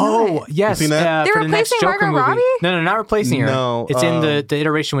didn't know Oh, that. yes. You seen that? They're for the next replacing Joker Margot movie. Robbie? No, not replacing her. No, It's in the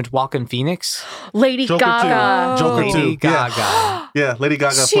iteration with Joaquin Phoenix. Lady Joker Gaga. too. Joker Lady too. Yeah. Gaga. Yeah, Lady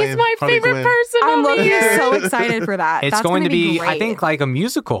Gaga She's playing my Harley favorite Quinn. person I'm of the looking year. so excited for that. It's That's going to gonna be, great. I think, like a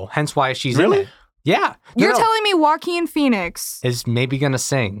musical, hence why she's in Really? it. Yeah. No, You're no. telling me Joaquin Phoenix. Is maybe going to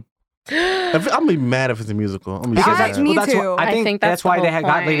sing. I'm gonna be mad if it's a musical. I'm gonna be Because so I- mad. me that's too. What, I I think, think that's that's the why they whole had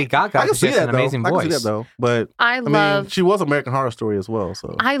got point. Lady Gaga. I can because see she has that an though. amazing I can see voice. that though. But I I mean, love she was American Horror Story as well.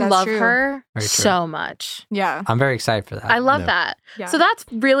 So I That's love true. her Very true. so much. Yeah. I'm very excited for that. I love Yeah. that. Yeah. So that's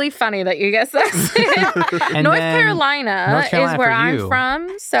really funny that you guessed that. And North then Carolina, North Carolina is where for I'm you. from.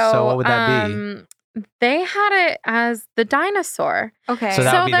 So, So what would that be? They had it as the dinosaur. Okay. So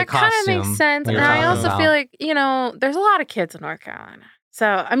that would be the kind of makes costume sense. that And you're I talking also about. feel like, there's a lot of kids in North Carolina. So,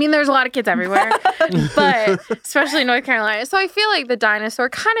 I mean, there's a lot of kids everywhere, but especially North Carolina. So I feel like the dinosaur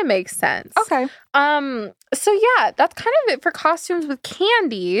kind of makes sense. Okay. So yeah, that's kind of it for costumes with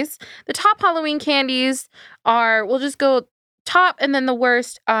candies. The top Halloween candies are, we'll just go top and then the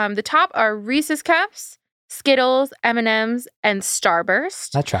worst. The top are Reese's Cups, Skittles, M&Ms, and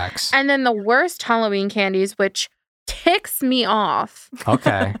Starburst. That tracks. And then the worst Halloween candies, which ticks me off,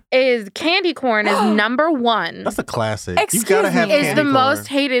 Okay. is candy corn is number one. that's a classic. Excuse you gotta have me. Is candy the corn. most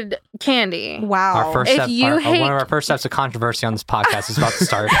hated candy. Wow. Our first If step, you one hate- of our first steps of controversy on this podcast is about to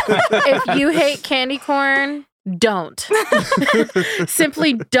start. If you hate candy corn, don't.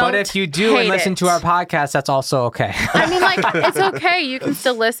 Simply don't. But if you do and hate listen it. to our podcast, that's also okay. I mean, like, it's okay. You can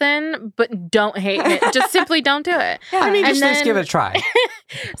still listen, but don't hate it. Just simply don't do it. Yeah. I mean, And just give it then- a try.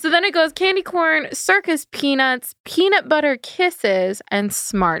 So then it goes candy corn, circus peanuts, peanut butter kisses, and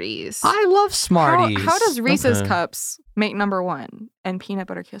Smarties. I love Smarties. How does Reese's Okay. Cups make number one and peanut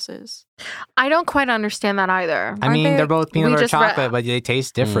butter kisses? I don't quite understand that either. I Aren't mean, they- they're both peanut we butter just read- chocolate, but they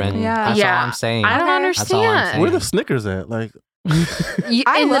taste different. Mm. Yeah. That's Yeah. all I'm saying. I don't Okay. That's all I'm understand. saying. Where the Snickers at? Like,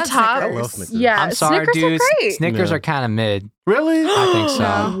 I In the love top, Snickers. I love Snickers. yeah, I'm sorry, Snickers dude. are great. Snickers Yeah. are kind of mid. really? I think so.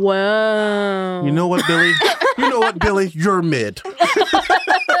 No. Whoa. You know what, Billy? You know what, Billy? You're mid.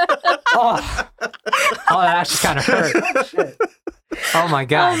 Oh, that actually kind of hurt. Oh my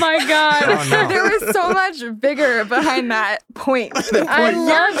god. Oh my god. Oh, no. There was so much vigor behind that point. I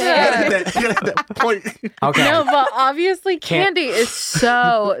love it. You gotta have that point. Okay. No, but obviously Can't- candy is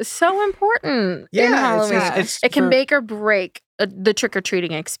so important in Yeah, Halloween. it's it can for- make or break the trick or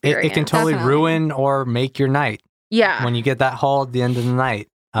treating It, experience. it can totally Definitely. ruin or make your night yeah. when you get that haul at the end of the night.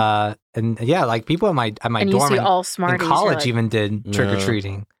 And yeah, like people at my and you dorm see in all Smarties. you're college like, even did trick or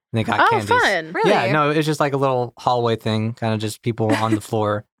treating. And they got oh, candies. fun. Really? Yeah, no, it's just like a little hallway thing, kind of just people on the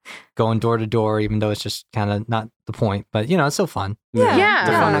floor going door to door, even though it's just kind of not the point. But you know, it's still fun. Yeah. It's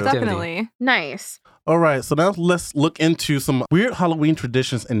a fun activity. definitely. Nice. All right, so now let's look into some weird Halloween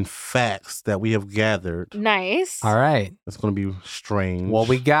traditions and facts that we have gathered. Nice. All right. It's going to be strange. Well,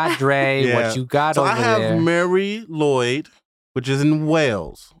 we got Dre. Yeah. What you got so over I have there? Mary Lloyd, which is in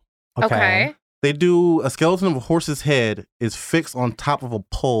Wales. Okay. They do a skeleton of a horse's head is fixed on top of a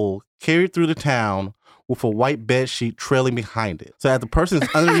pole, carried through the town with a white bed sheet trailing behind it. So as the person is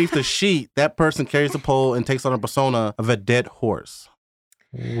underneath the sheet, that person carries the pole and takes on a persona of a dead horse.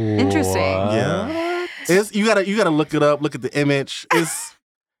 Interesting. Yeah. It's you gotta look it up, look at the image. It's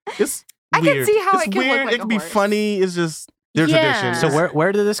I can weird. see how it's it could look weird. like it a can be horse. funny. It's just their Yeah. tradition. So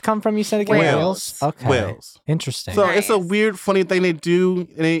where did this come from? You said again? Wales. Okay. Wales. Interesting. So it's a Nice. weird, funny thing they do,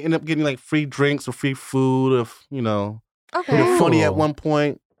 and they end up getting like free drinks or free food. If Okay. they're funny at Ooh. one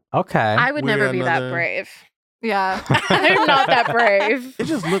point. okay. I would We're never be that another- brave. Yeah. I'm not that brave. It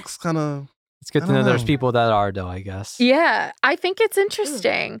just looks kind of. It's good I to know don't there's know. people that are though, I guess. Yeah, I think it's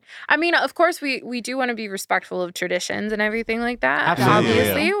interesting. I mean, of course, we do want to be respectful of traditions and everything like that. Absolutely.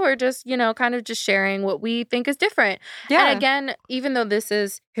 Obviously, we're just, kind of just sharing what we think is different. Yeah. And again, even though this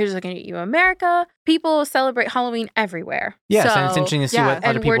is, here's looking at you, America, people celebrate Halloween everywhere. Yes, and So- it's interesting to see yeah, what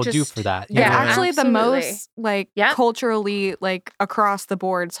other and we're people do just- for that. yeah, everywhere. Actually, the Absolutely. most Yep. culturally across the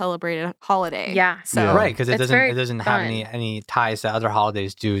board celebrated holiday. Yeah. So Yeah. Right, because It's it very doesn't have fun. any ties that other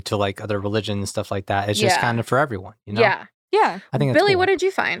holidays do to like other religions and stuff like that. It's just Yeah. kind of for everyone, you know. Yeah. Yeah. I think it's Billy, cool. what did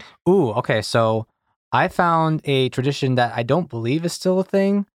you find? Ooh, okay. So I found a tradition that I don't believe is still a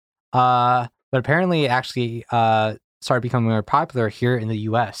thing, but apparently it actually started becoming more popular here in the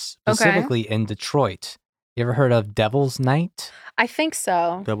U.S., Okay. specifically in Detroit. You ever heard of Devil's Night? I think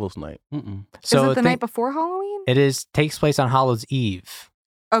so. Devil's Night. Mm-mm. Is it the think- night before Halloween? It takes place on Hallows Eve.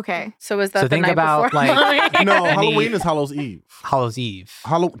 Okay. So is that So the think night about, before like- Halloween? No, Halloween is Hallows Eve. Hallows Eve.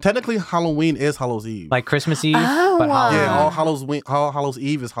 Technically, Halloween is Hallows Eve. Like Christmas Eve, Oh, but wow. Halloween. Yeah, all Hallows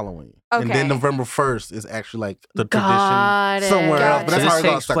Eve is Halloween. And Okay. then November 1st is actually like the Got tradition somewhere it. else. But So that's this how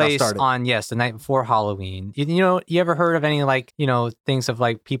it takes got place started. on, the night before Halloween. You know, you ever heard of any, like, things of,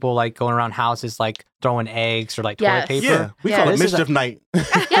 like, people, like, going around houses, like, throwing eggs or, like, Yes. toilet paper? Yeah, we call Yeah. it This is Mischief Night. Yes,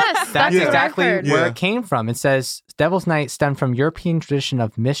 That's what I've exactly heard. where Yeah. it came from. It says Devil's Night stemmed from European tradition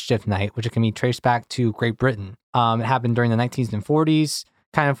of Mischief Night, which can be traced back to Great Britain. It happened during the 1940s.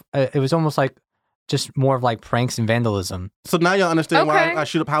 Kind of, it was almost like just more of like pranks and vandalism. So now y'all understand why Okay. I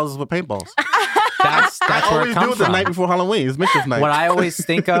shoot up houses with paintballs. That's I where it always do comes it the from. night before Halloween. It's Mischief Night. What I always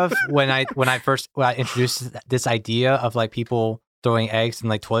think of when I introduced this idea of like people throwing eggs and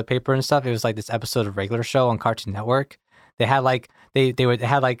like toilet paper and stuff, it was like this episode of Regular Show on Cartoon Network. They had like they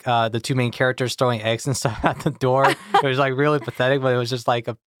had like the two main characters throwing eggs and stuff at the door. It was like really pathetic, but it was just like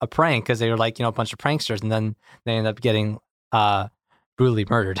a prank because they were like a bunch of pranksters, and then they ended up getting brutally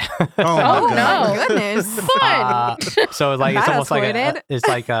murdered. Oh my Oh, God. no. Goodness. Fun. So like it's That almost like escalated. it's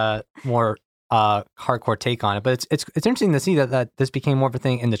like a more hardcore take on it. But it's interesting to see that this became more of a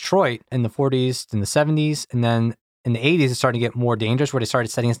thing in Detroit in the 40s, in the 70s, and then in the 80s it started to get more dangerous where they started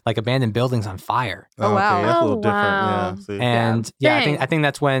setting like abandoned buildings on fire. Oh, wow. Okay, that's a Oh, little different. wow. Yeah. See? And Dang. I think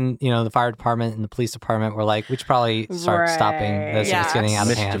that's when the fire department and the police department were like, we should probably start stopping this. Right. It's getting out of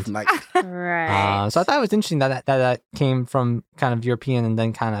Mischief hand. Night. Right. So I thought it was interesting that came from kind of European and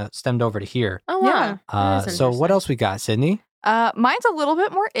then kind of stemmed over to here. Oh, wow. Yeah. That is So what interesting. else we got, Sydney? Mine's a little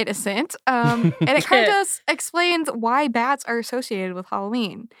bit more innocent. And it kind of just explains why bats are associated with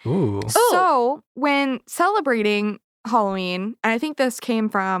Halloween. Ooh. So when celebrating Halloween, and I think this came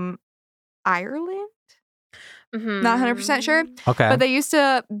from Ireland, not 100% sure, Okay. but they used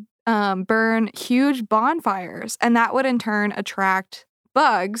to burn huge bonfires, and that would in turn attract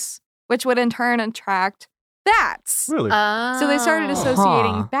bugs, which would in turn attract bats. Really? So they started Oh.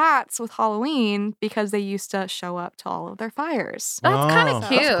 associating Huh. bats with Halloween because they used to show up to all of their fires. That's kind Oh, of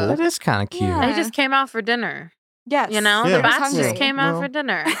that's cute. cool. That is kind of cute. Yeah. They just came out for dinner. Yes. You know, Yeah. the bats hungry. just came out Well. for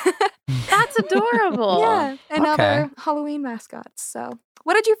dinner. That's adorable. Yeah, and Okay. other Halloween mascots. So,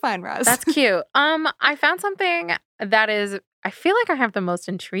 what did you find, Roz? That's cute. I found something that is, I feel like I have the most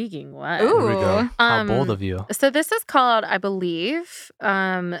intriguing one. Here we go. Ooh. How bold of you. So this is called, I believe,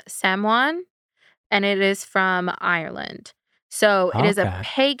 Samhain, and it is from Ireland. So it is a Okay.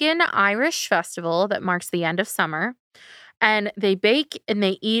 pagan Irish festival that marks the end of summer. And they bake and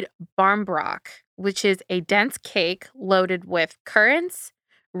they eat barmbrack, which is a dense cake loaded with currants,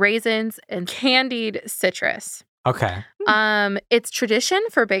 raisins, and candied citrus. Okay. It's tradition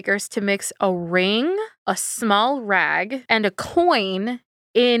for bakers to mix a ring, a small rag, and a coin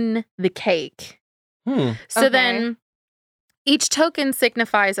in the cake. So Okay. then each token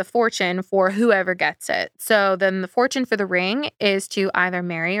signifies a fortune for whoever gets it. So then the fortune for the ring is to either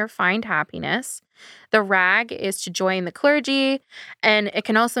marry or find happiness. The rag is to join the clergy. And it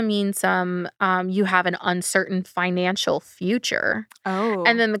can also mean you have an uncertain financial future. Oh.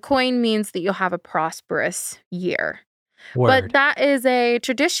 And then the coin means that you'll have a prosperous year. Word. But that is a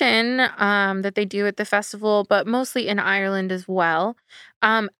tradition that they do at the festival, but mostly in Ireland as well.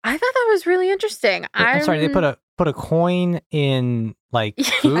 I thought that was really interesting. I'm sorry, they put a coin in like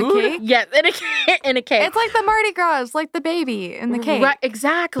food? cake? Yeah, in a cake. It's like the Mardi Gras, like the baby in the cake. Right,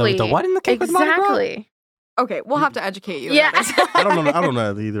 exactly. The what in the cake with Mardi Gras? Exactly. Okay, we'll have to educate you. Yeah. about this. I don't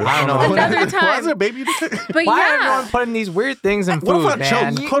know that either. I don't know. Another Why time. is there a baby in the cake? But Why are yeah. everyone putting these weird things in What if food, I choke?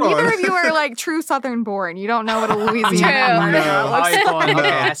 man? Hold on. Neither of you are like true Southern born. You don't know what a Louisiana True. Mardi Gras No. looks Oh, you're going- No. okay,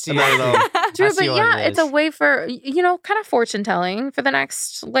 I see. No, no. True, I see but what yeah, it it's a is. way for, kind of fortune telling for the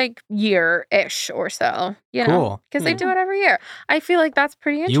next like year-ish or so, Cool. because they do it every year. I feel like that's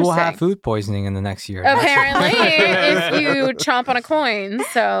pretty interesting. You will have food poisoning in the next year. Apparently, if you chomp on a coin.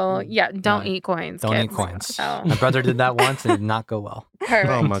 So yeah, don't No, eat coins. Don't eat kids. coins. So, My brother did that once and it did not go well. perfect.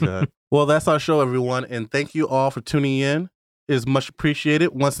 Oh my God. Well, that's our show, everyone. And thank you all for tuning in. It is much appreciated.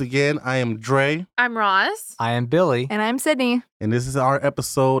 Once again, I am Dre, I'm Roz. I am Billy. And I'm Sydney. and this is our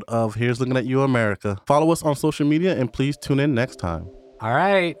episode of Here's Looking at You America. Follow us on social media and please tune in next time. All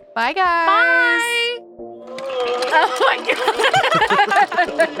right. Bye, guys. Bye. Oh my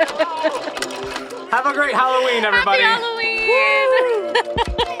god. Have a great Halloween, everybody. Happy Halloween.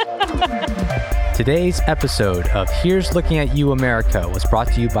 Today's episode of Here's Looking at You America was brought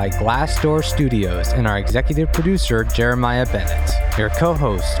to you by Glassdoor Studios and our executive producer, Jeremiah Bennett. Your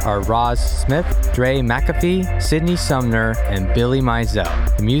co-hosts are Roz Smith, Dre McAfee, Sydney Sumner, and Billy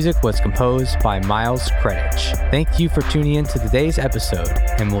Mizell. The music was composed by Miles Kredich. Thank you for tuning in to today's episode,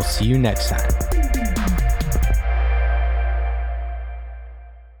 and we'll see you next time.